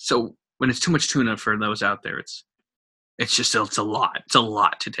 So when it's too much tuna for those out there, it's a lot. It's a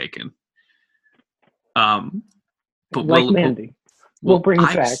lot to take in. But Mandy. We'll bring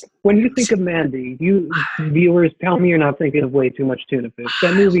it back. When you think of Mandy, viewers tell me you're not thinking of way too much tuna fish.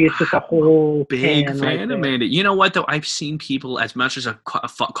 That movie is just a whole big fan of Mandy. You know what though? I've seen people, as much as a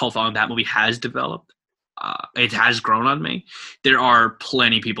cult following that movie has developed, it has grown on me. There are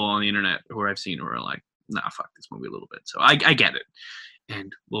plenty of people on the internet who I've seen who are like, nah, fuck this movie a little bit. So I get it,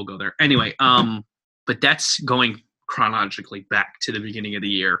 and we'll go there anyway. But that's going chronologically back to the beginning of the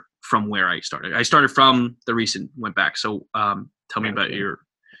year from where I started. I started from the recent, went back. So tell me about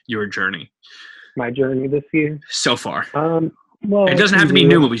your journey. My journey this year so far. Well, it doesn't have to be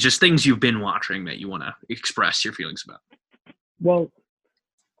new movies, just things you've been watching that you want to express your feelings about. Well,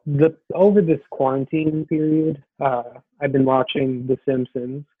 over this quarantine period, I've been watching The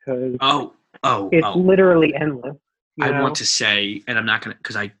Simpsons because it's literally endless. I want to say, and I'm not gonna,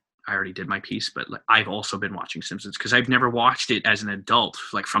 because I already did my piece, but like, I've also been watching Simpsons because I've never watched it as an adult,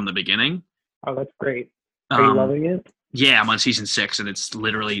 like from the beginning. Oh, that's great. Are you loving it? Yeah, I'm on season 6, and it's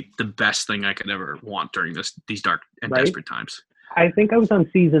literally the best thing I could ever want during these dark and desperate times. I think I was on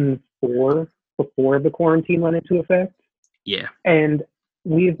season 4 before the quarantine went into effect. Yeah. And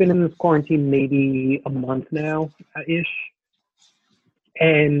we have been in this quarantine maybe a month now, ish.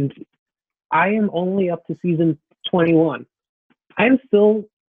 And I am only up to season 21. I am still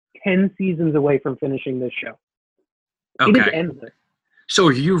 10 seasons away from finishing this show. Okay. It is endless. So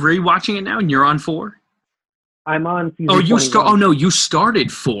are you rewatching it now and you're on 4? I'm on season 21. Oh, no, you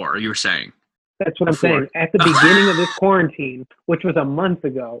started 4, you were saying. That's what I'm saying. At the beginning of this quarantine, which was a month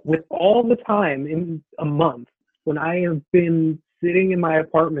ago, with all the time in a month, when I have been sitting in my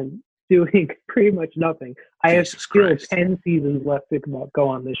apartment doing pretty much nothing, I have still 10 seasons left to go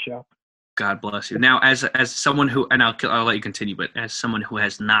on this show. God bless you. Now, as someone who, and I'll let you continue, but as someone who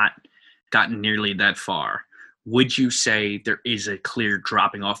has not gotten nearly that far, would you say there is a clear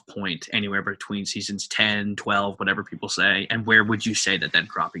dropping off point anywhere between seasons 10, 12, whatever people say? And where would you say that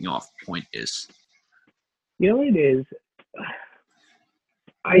dropping off point is? You know what it is?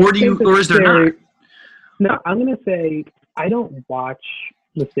 Or is there not? No, I'm gonna say I don't watch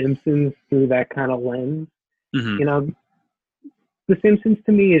The Simpsons through that kind of lens. Mm-hmm. You know, The Simpsons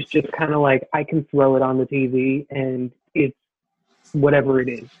to me is just kind of like I can throw it on the TV and it's whatever it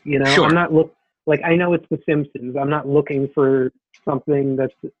is. You know, Sure. I'm not like I know it's The Simpsons. I'm not looking for something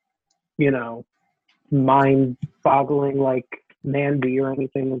that's mind-boggling like Mandy or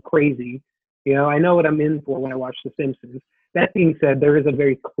anything crazy. You know, I know what I'm in for when I watch The Simpsons. That being said, there is a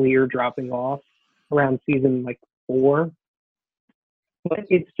very clear dropping off around season like 4, but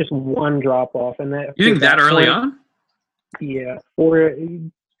it's just one drop off, and that You think that early on? Yeah, or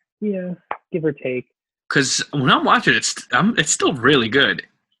yeah, give or take. Because when I'm watching it, it's still really good.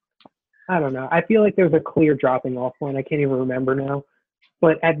 I don't know. I feel like there's a clear dropping off point. I can't even remember now.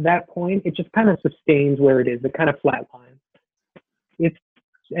 But at that point, it just kind of sustains where it is. It kind of flatlines.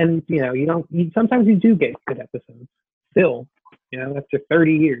 Sometimes you do get good episodes. Still, after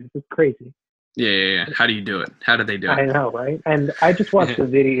 30 years, it's crazy. Yeah. How do you do it? How do they do it? I know, right? And I just watched a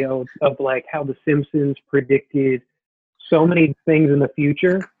video of like how The Simpsons predicted so many things in the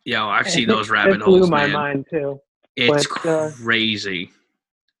future. Yo, I've seen those rabbit holes, blew my man. mind too. It's crazy.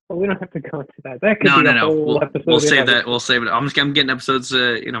 But we don't have to go into that. That could be a whole episode. We'll save that. We'll save it. I'm getting episodes.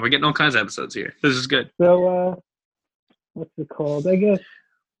 We're getting all kinds of episodes here. This is good. So, what's it called? I guess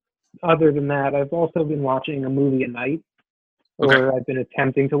other than that, I've also been watching a movie at night, or I've been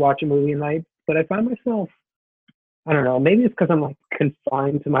attempting to watch a movie at night. But I find myself, I don't know, maybe it's because I'm like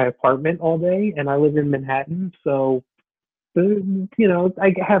confined to my apartment all day, and I live in Manhattan, so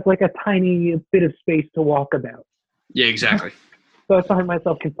I have like a tiny bit of space to walk about. Yeah, exactly. So I find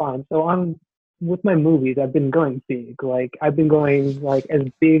myself confined. So with my movies, I've been going big. Like I've been going like as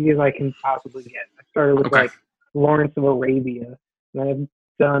big as I can possibly get. I started with like Lawrence of Arabia, and I've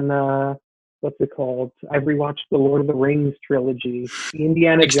done what's it called? I've rewatched the Lord of the Rings trilogy, the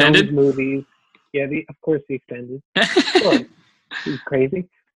Indiana Jones movies. Yeah, of course the extended. Sure. It's crazy.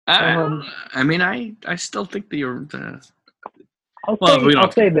 I mean, I still think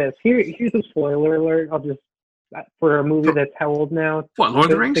I'll say this. Here's a spoiler alert. I'll just for a movie that's how old now? What, Lord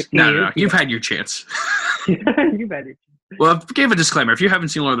of the Rings? No. You've had your chance. You've had your chance. Well, give a disclaimer. If you haven't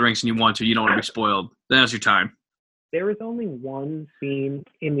seen Lord of the Rings and you want to, you don't want to be spoiled, then now's your time. There is only one scene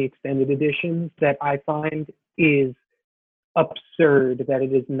in the extended editions that I find is absurd that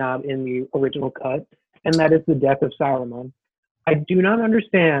it is not in the original cut, and that is the death of Saruman. I do not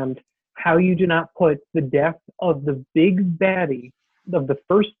understand how you do not put the death of the big baddie of the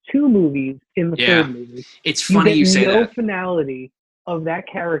first 2 movies in the third movie. It's funny you say that. No finality of that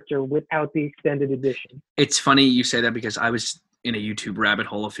character without the extended edition. It's funny you say that because I was in a YouTube rabbit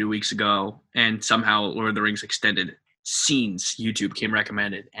hole a few weeks ago, and somehow Lord of the Rings extended scenes YouTube came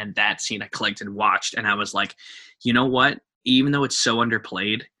recommended, and that scene I clicked and watched, and I was like, you know what? Even though it's so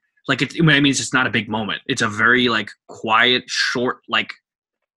underplayed, like it's not a big moment. It's a very like quiet, short, like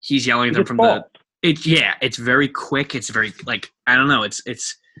he's yelling at them from it's very quick. It's very like, I don't know.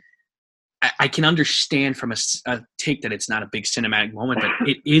 I can understand from a take that it's not a big cinematic moment, but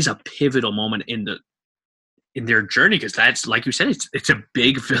it is a pivotal moment in their journey, because that's, like you said, it's a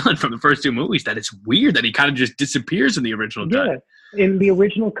big villain from the first 2 movies. That it's weird that he kind of just disappears in the original cut. In the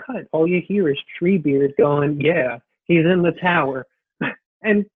original cut, all you hear is Treebeard going, "Yeah, he's in the tower,"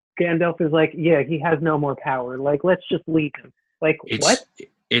 and Gandalf is like, "Yeah, he has no more power. Like, let's just leave him." Like, what?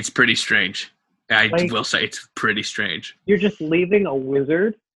 It's pretty strange. I will say it's pretty strange. You're just leaving a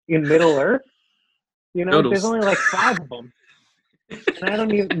wizard in Middle Earth? There's only like 5 of them. And I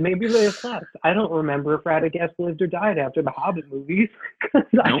don't even, maybe there's less. I don't remember if Radagast lived or died after the Hobbit movies, because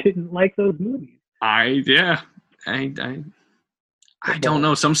I didn't like those movies. I don't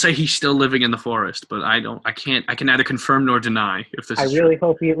know. Some say he's still living in the forest, but I can neither confirm nor deny if this is really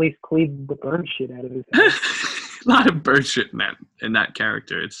hope he at least cleaved the burn shit out of his head. A lot of bird shit in that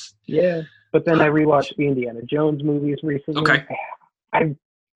character. But then I rewatched the Indiana Jones movies recently. Okay.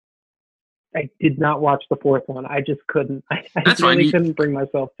 I did not watch the 4th one. I just couldn't. I really couldn't bring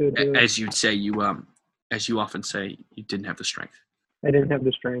myself to do it. As you'd say, as you often say, you didn't have the strength. I didn't have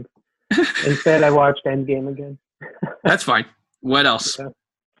the strength. Instead, I watched Endgame again. That's fine. What else? Yeah.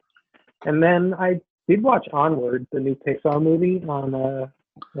 And then I did watch Onward, the new Pixar movie on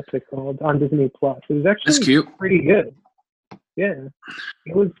what's it called? On Disney Plus. It was actually That's cute. Pretty good. Yeah.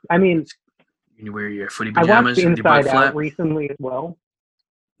 It was, I mean, you wear your footy pajamas and your butt flat? Out recently as well.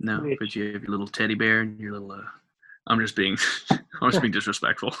 No, but you have your little teddy bear and your little I'm just being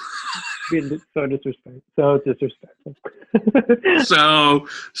disrespectful. So disrespectful. So disrespectful.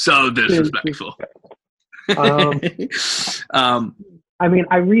 so disrespectful. I mean,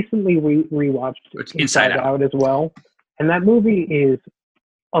 I recently rewatched Inside Out as well, and that movie is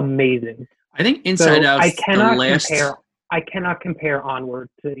amazing. I think Inside So Out's I cannot compare Onward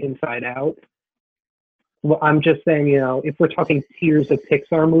to Inside Out. Well, I'm just saying, if we're talking tiers of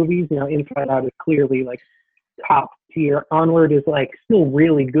Pixar movies, Inside Out is clearly like top tier. Onward is like still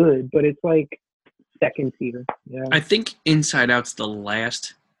really good, but it's like second tier. Yeah. I think Inside Out's the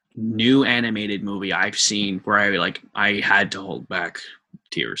last new animated movie I've seen where I had to hold back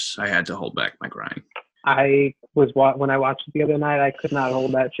tears. I had to hold back my crying. When I watched it the other night, I could not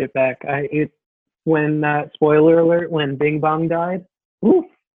hold that shit back. Spoiler alert, when Bing Bong died, oof,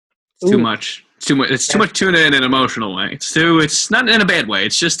 it's too much. It's too much. It's too much tuna in an emotional way. It's not in a bad way.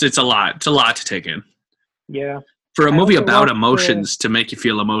 It's a lot. It's a lot to take in. Yeah. For a movie about emotions to make you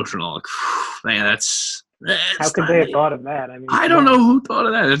feel emotional, like, man, that's how could they have thought of that? I mean, I don't know who thought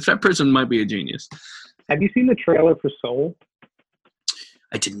of that. That person might be a genius. Have you seen the trailer for Soul?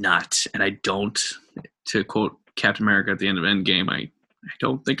 I did not, and I don't. To quote Captain America at the end of Endgame, I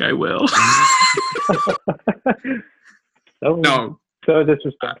don't think I will. No. So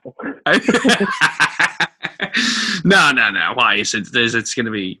disrespectful. No. Why? It's going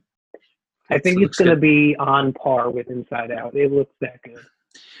to be... I think it's going to be on par with Inside Out. It looks that good.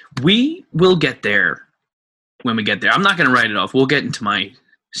 We will get there when we get there. I'm not going to write it off. We'll get into my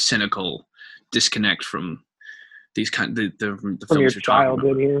cynical disconnect from these the films from your you're talking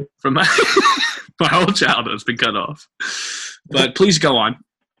childhood about. Here. From my whole childhood's been cut off. But please go on.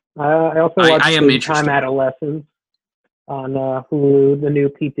 I also watched Big Time Adolescence on Hulu, the new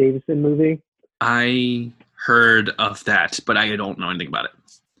Pete Davidson movie. I heard of that, but I don't know anything about it.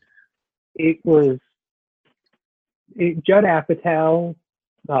 Judd Apatow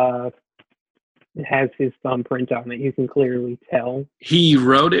has his thumbprint on it. You can clearly tell. He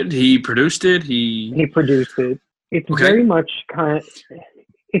wrote it. He produced it. He produced it. It's very much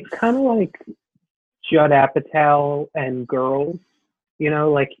it's kind of like Judd Apatow and Girls.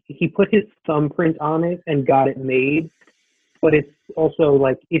 Like he put his thumbprint on it and got it made. But it's also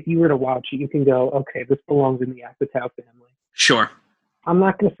like if you were to watch it, you can go, okay, this belongs in the Apatow family. Sure. I'm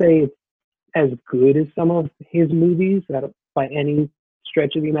not going to say it's as good as some of his movies by any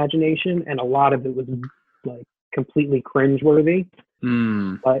stretch of the imagination, and a lot of it was like completely cringeworthy.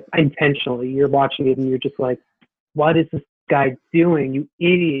 But intentionally, you're watching it and you're just like, what is this guy doing? You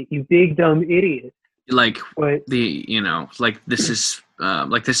idiot! You big dumb idiot! Like this is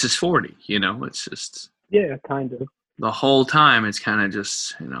 40. It's just kind of the whole time. It's kind of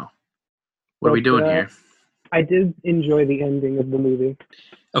just what are we doing here? I did enjoy the ending of the movie.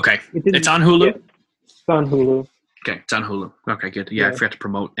 Okay. It's on Hulu? Yeah, it's on Hulu. Okay, it's on Hulu. Okay, good. Yeah, I forgot to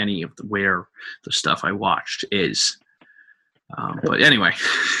promote any of where the stuff I watched is. But anyway.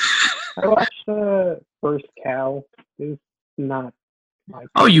 I watched First Cow. It's not my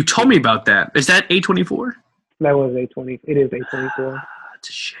favorite. Oh, you told me about that. Is that A24? That was A20. It is A24. It's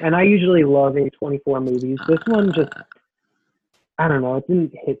a shame. And I usually love A24 movies. This one just, I don't know, it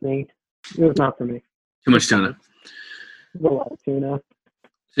didn't hit me. It was not for me. Too much tuna. A lot of tuna.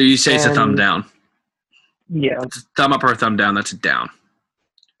 So you say it's a thumb down? Yeah. It's a thumb up or a thumb down. That's a down.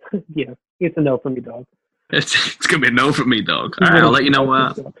 Yeah. It's a no for me, dog. It's going to be a no for me, dog. All right, I'll let you know.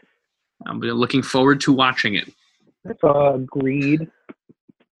 I'm looking forward to watching it. I saw Greed.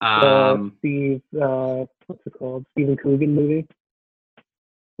 What's it called? Stephen Coogan movie.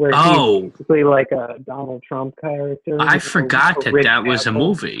 Where he's basically like a Donald Trump character. I forgot that was a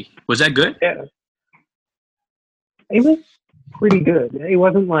movie. Was that good? Yeah. It was pretty good. It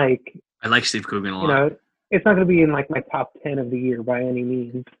wasn't like... I like Steve Coogan a lot. It's not going to be in like my top 10 of the year by any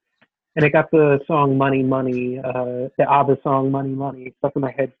means. And it got the song Money Money, the ABBA song Money Money, stuck in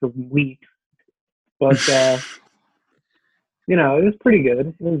my head for weeks. But, it was pretty good.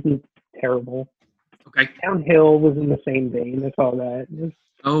 It wasn't terrible. Okay. Downhill was in the same vein. I saw that.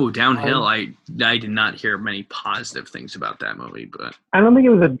 Downhill. I did not hear many positive things about that movie, but I don't think it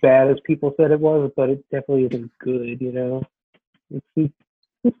was as bad as people said it was, but it definitely isn't good.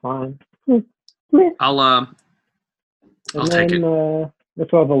 It's fine. I'll take it. I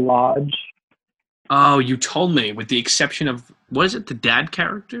saw The Lodge. Oh, you told me. With the exception of, what is it, the dad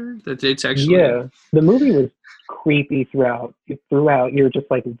character? That it's actually. Yeah, the movie was creepy throughout. You're just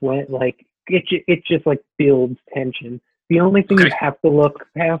like it just like builds tension. The only thing you have to look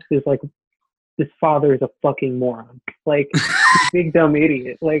past is like, this father is a fucking moron. Like, big dumb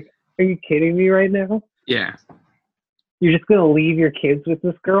idiot. Like, are you kidding me right now? Yeah. You're just gonna leave your kids with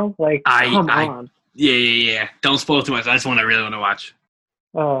this girl? Like, come on. Yeah. Don't spoil too much. That's one I really want to watch.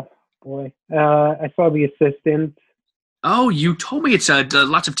 Oh boy. I saw The Assistant. Oh, you told me it's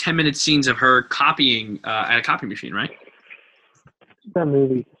lots of 10-minute scenes of her copying at a copy machine, right? That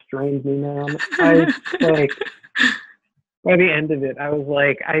movie strains me, man. By the end of it, I was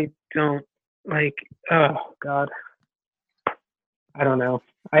like, I don't like. Oh God, I don't know.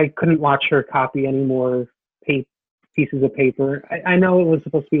 I couldn't watch her copy any more pieces of paper. I know it was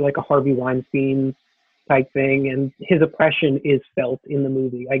supposed to be like a Harvey Weinstein type thing, and his oppression is felt in the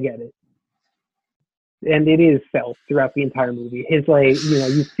movie. I get it, and it is felt throughout the entire movie. His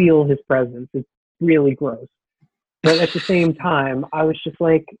you feel his presence. It's really gross, but at the same time, I was just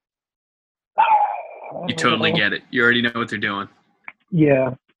like, you totally get it. You already know what they're doing.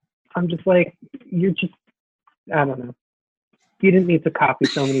 Yeah, I'm just like, I don't know. You didn't need to copy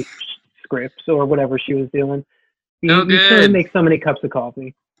so many scripts or whatever she was doing. You couldn't make so many cups of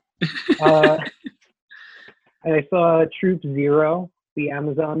coffee. I saw Troop Zero, the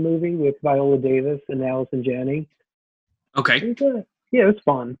Amazon movie with Viola Davis and Allison Janney. Okay. It was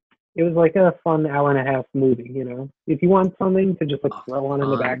fun. It was like a fun hour and a half movie, If you want something to just throw on in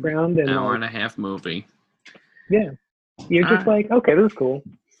the background. And hour and a half movie. Yeah. You're just like, okay, this is cool.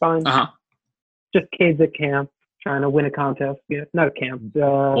 Fine. Uh-huh. Just kids at camp trying to win a contest. Yeah, not a camp.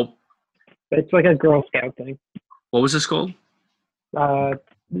 It's like a Girl Scout thing. What was this called?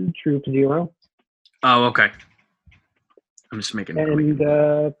 Troop Zero. Oh, okay. I'm just making it. And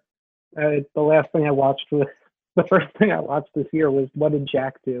the last thing I watched the first thing I watched this year was What Did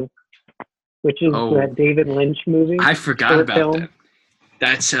Jack Do? Which is that David Lynch movie. I forgot about that.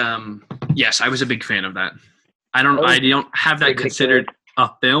 That's yes, I was a big fan of that. I don't have that considered a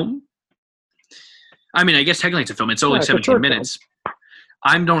film. I mean, I guess technically it's a film. It's only 17 minutes.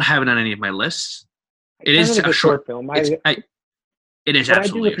 I don't have it on any of my lists. It is a short film. It is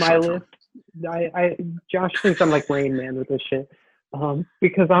absolutely a short film. Josh thinks I'm like Rain Man with this shit.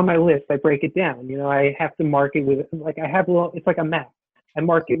 Because on my list, I break it down. I have to mark it with it's like a map. I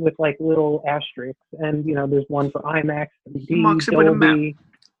mark it with little asterisks, and there's one for IMAX, He marks it with a map.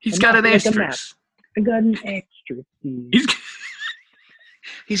 He's got an asterisk. I got an asterisk.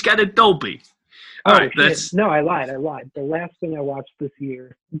 He's got a Dolby. All right, no, I lied. The last thing I watched this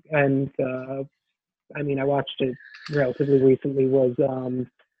year, and I watched it relatively recently, was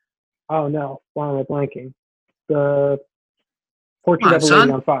oh no, why am I blanking? The Portrait of a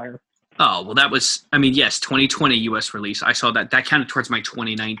Lady on Fire. Oh, well, that was, yes, 2020 U.S. release. I saw that. That counted towards my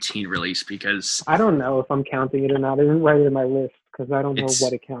 2019 release because... I don't know if I'm counting it or not. I didn't write it in my list because I don't know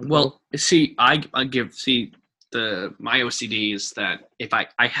what it counts. Well, see, my OCD is that if I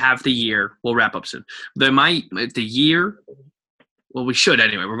have the year, we'll wrap up soon. The year, well, we should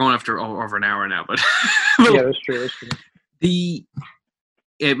anyway. We're going after over an hour now, but... Yeah, that's true.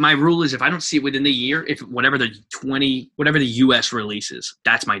 My rule is if I don't see it within the year, whatever the U.S. releases,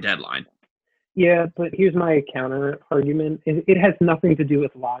 that's my deadline. Yeah, but here's my counter argument. It has nothing to do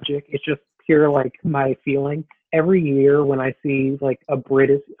with logic. It's just pure my feeling. Every year when I see a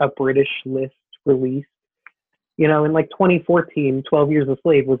British list released, in 2014, 12 Years a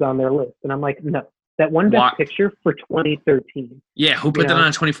Slave was on their list, and I'm like, no, that won Best Picture for 2013. Yeah, who put that on a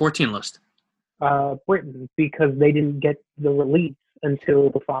 2014 list? Britain, because they didn't get the release until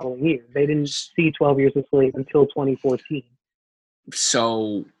the following year. They didn't see 12 Years a Slave until 2014.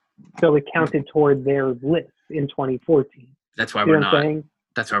 So it counted toward their list in 2014. That's why we're not.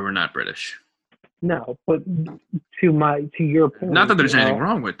 That's why we're not British. No, but to your point. Not that there's anything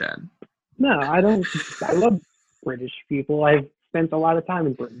wrong with that. No, I don't. I love British people. I've spent a lot of time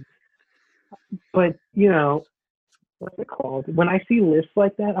in Britain. But what's it called? When I see lists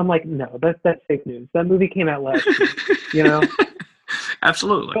like that, I'm like, no, that's fake news. That movie came out last year.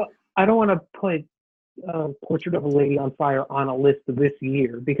 Absolutely. So I don't want to put Portrait of a Lady on Fire on a list of this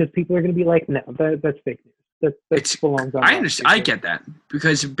year because people are going to be like, no, that's fake news. That belongs on. I understand. I get that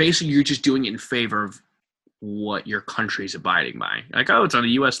because basically you're just doing it in favor of what your country's abiding by. It's on the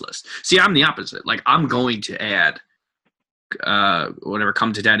U.S. list. See, I'm the opposite. I'm going to add whatever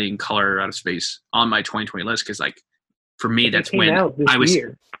Come to Daddy in Color Out of Space on my 2020 list because, for me, that's when I was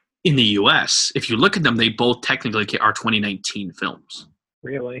in the U.S. If you look at them, they both technically are 2019 films.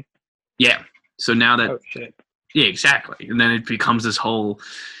 Really? Yeah. So now that... Oh, shit. Yeah, exactly. And then it becomes this whole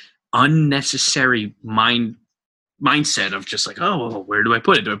unnecessary mindset of just where do I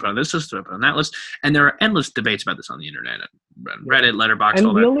put it? Do I put it on this list? Do I put it on that list? And there are endless debates about this on the internet, Reddit, Letterboxd, and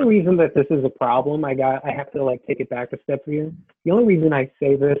all that. And the only reason that this is a problem, I have to take it back a step here. The only reason I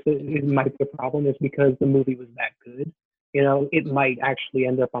say this it might be a problem is because the movie was that good. It might actually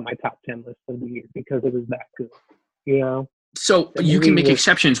end up on my top 10 list of the year because it was that good. So you can make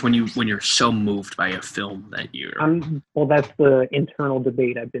exceptions when you're so moved by a film that you're. Well, that's the internal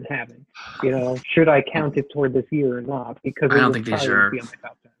debate I've been having. Should I count it toward this year or not? Because I don't think these are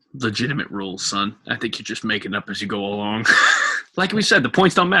legitimate rules, son. I think you're just making up as you go along. Like we said, the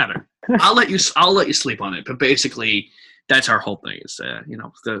points don't matter. I'll let you sleep on it, but basically, that's our whole thing. Is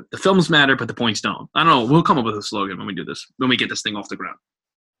the films matter, but the points don't. I don't know. We'll come up with a slogan when we do this. When we get this thing off the ground.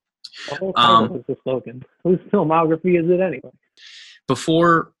 The whole title is the slogan. Whose filmography is it anyway?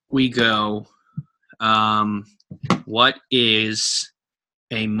 Before we go, what is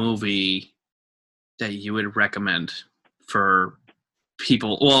a movie that you would recommend for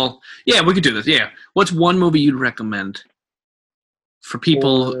people? Well, yeah, we could do this. Yeah. What's one movie you'd recommend for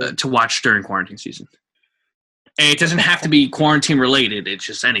people to watch during quarantine season? And it doesn't have to be quarantine related. It's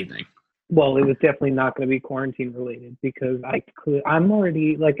just anything. Well, it was definitely not going to be quarantine related because I'm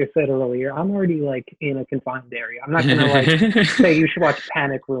already, like I said earlier, I'm already like in a confined area. I'm not going to like say you should watch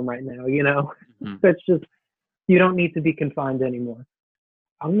Panic Room right now, you know? Mm-hmm. That's just, you don't need to be confined anymore.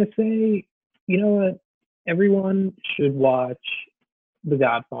 I'm going to say, you know what? Everyone should watch The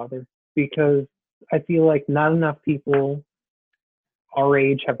Godfather because I feel like not enough people our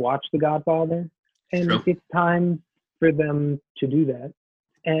age have watched The Godfather, and True. It's time for them to do that.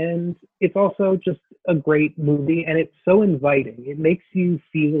 And it's also just a great movie, and it's so inviting. It makes you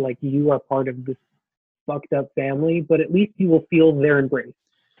feel like you are part of this fucked up family, but at least you will feel their embrace,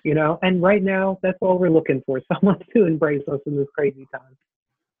 you know? And right now, that's all we're looking for, someone to embrace us in this crazy time.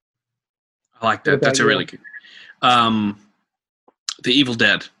 I like that. That's a really good. The Evil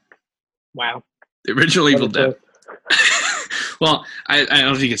Dead. Wow. The original Evil Dead. Well, I don't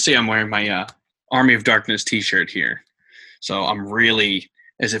know if you can see, I'm wearing my Army of Darkness t-shirt here. So I'm really,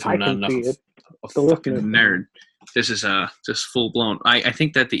 as if I'm not enough of a fucking nerd. This is just full blown. I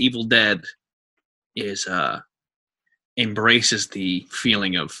think that The Evil Dead is embraces the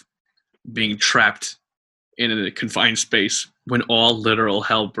feeling of being trapped in a confined space when all literal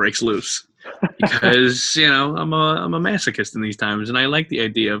hell breaks loose. Because, you know, I'm a masochist in these times, and I like the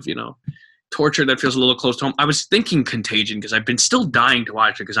idea of, you know, torture that feels a little close to home. I was thinking Contagion because I've been still dying to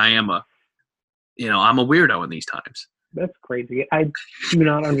watch it because I'm a weirdo in these times. That's crazy. I do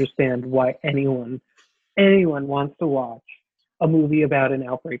not understand why anyone wants to watch a movie about an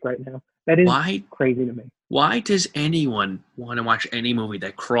outbreak right now. That is crazy to me. Why does anyone want to watch any movie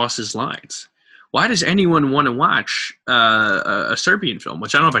that crosses lines? Why does anyone want to watch a Serbian film?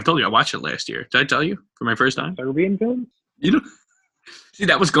 Which I don't know if I told you. I watched it last year. Did I tell you for my first time? Serbian film? You know, see,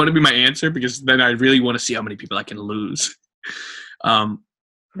 that was going to be my answer because then I really want to see how many people I can lose. A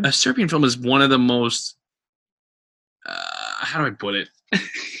Serbian film is one of the most. How do I put it?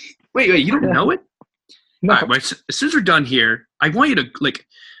 wait, you don't know it? No. All right, as soon as we're done here, I want you to like.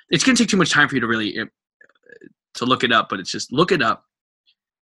 It's going to take too much time for you to really to look it up, but it's just look it up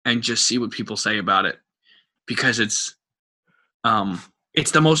and just see what people say about it because it's one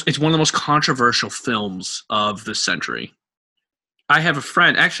of the most controversial films of the century. I have a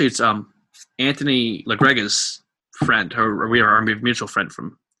friend, actually, it's Anthony LaGrega's friend. We are our mutual friend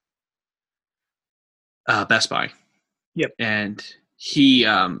from Best Buy. Yep. And he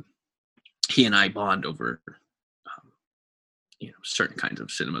and I bond over certain kinds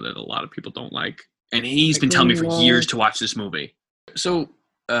of cinema that a lot of people don't like. And he's been telling me for years to watch this movie. So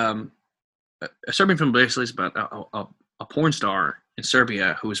a Serbian film basically is about a porn star in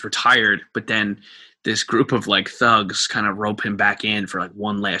Serbia who is retired, but then this group of like thugs kind of rope him back in for like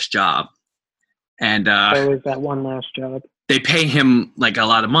one last job. And so is that one last job? They pay him like a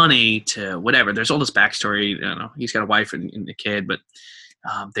lot of money to whatever. There's all this backstory. You know, he's got a wife and a kid, but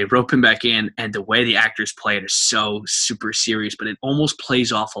they rope him back in, and the way the actors play it is so super serious, but it almost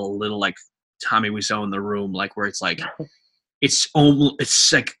plays off a little like Tommy Wiseau in The Room, like where it's like it's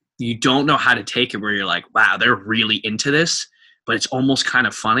like you don't know how to take it. Where you're like, wow, they're really into this, but it's almost kind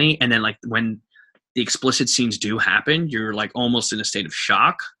of funny. And then like when the explicit scenes do happen, you're like almost in a state of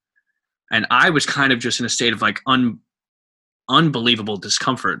shock. And I was kind of just in a state of like unbelievable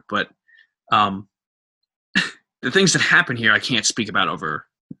discomfort, but the things that happen here I can't speak about over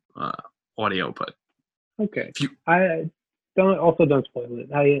audio. But okay, I don't spoil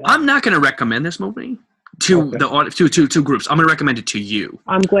it. I'm not going to recommend this movie to two groups. I'm going to recommend it to you.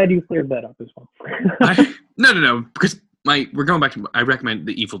 I'm glad you cleared that up as well. No, because we're going back to I recommend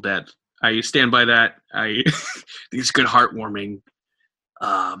The Evil Dead. I stand by that. I think it's good, heartwarming,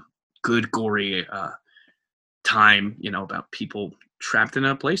 good gory time, about people trapped in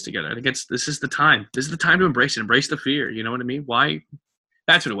a place together. I think this is the time. This is the time to embrace it. Embrace the fear. You know what I mean? Why?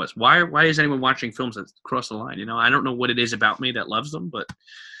 That's what it was. Why is anyone watching films that cross the line? I don't know what it is about me that loves them, but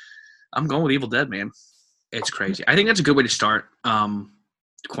I'm going with Evil Dead, man. It's crazy. I think that's a good way to start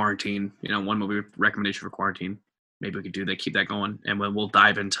quarantine. One movie recommendation for quarantine. Maybe we could do that, keep that going, and we'll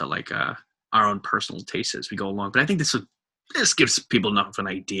dive into like our own personal tastes as we go along. But I think this gives people enough of an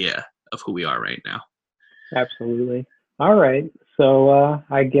idea of who we are right now. Absolutely. All right. So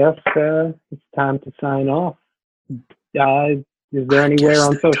I guess it's time to sign off. Is there anywhere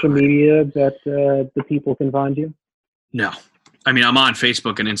on social media that the people can find you? No. I mean, I'm on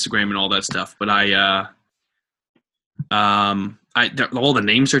Facebook and Instagram and all that stuff, but all the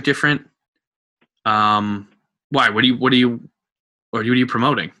names are different. Why? What are you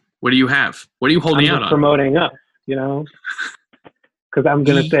promoting? What do you have? What are you holding out on? Promoting us, because I'm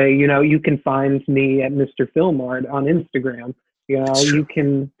going to say, you can find me at Mr. Film Art on Instagram. You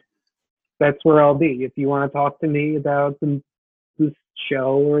can, that's where I'll be. If you want to talk to me about this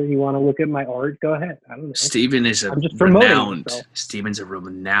show or you want to look at my art, go ahead. I don't know. Steven's a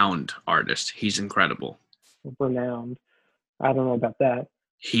renowned artist. He's incredible. Renowned. I don't know about that.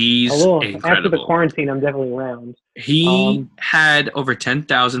 He's incredible. After the quarantine, I'm definitely around. He had over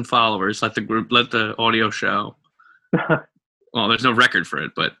 10,000 followers. Let the audio show. Well, there's no record for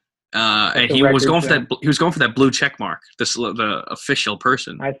it, but and he was going for that. He was going for that blue check mark. The official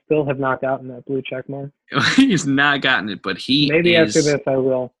person. I still have not gotten that blue check mark. He's not gotten it, but maybe after this I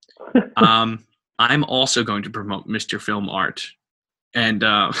will. I'm also going to promote Mr. Film Art, and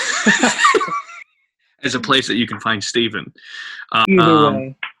as a place that you can find Steven. Either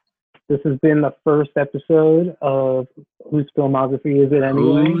way, this has been the first episode of Whose Filmography Is It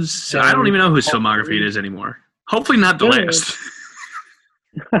Anyway? I don't even know whose filmography it is anymore. Hopefully not the last.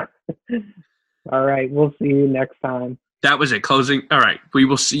 All right, we'll see you next time. That was it. Closing. All right, we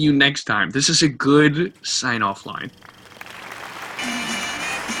will see you next time. This is a good sign-off line.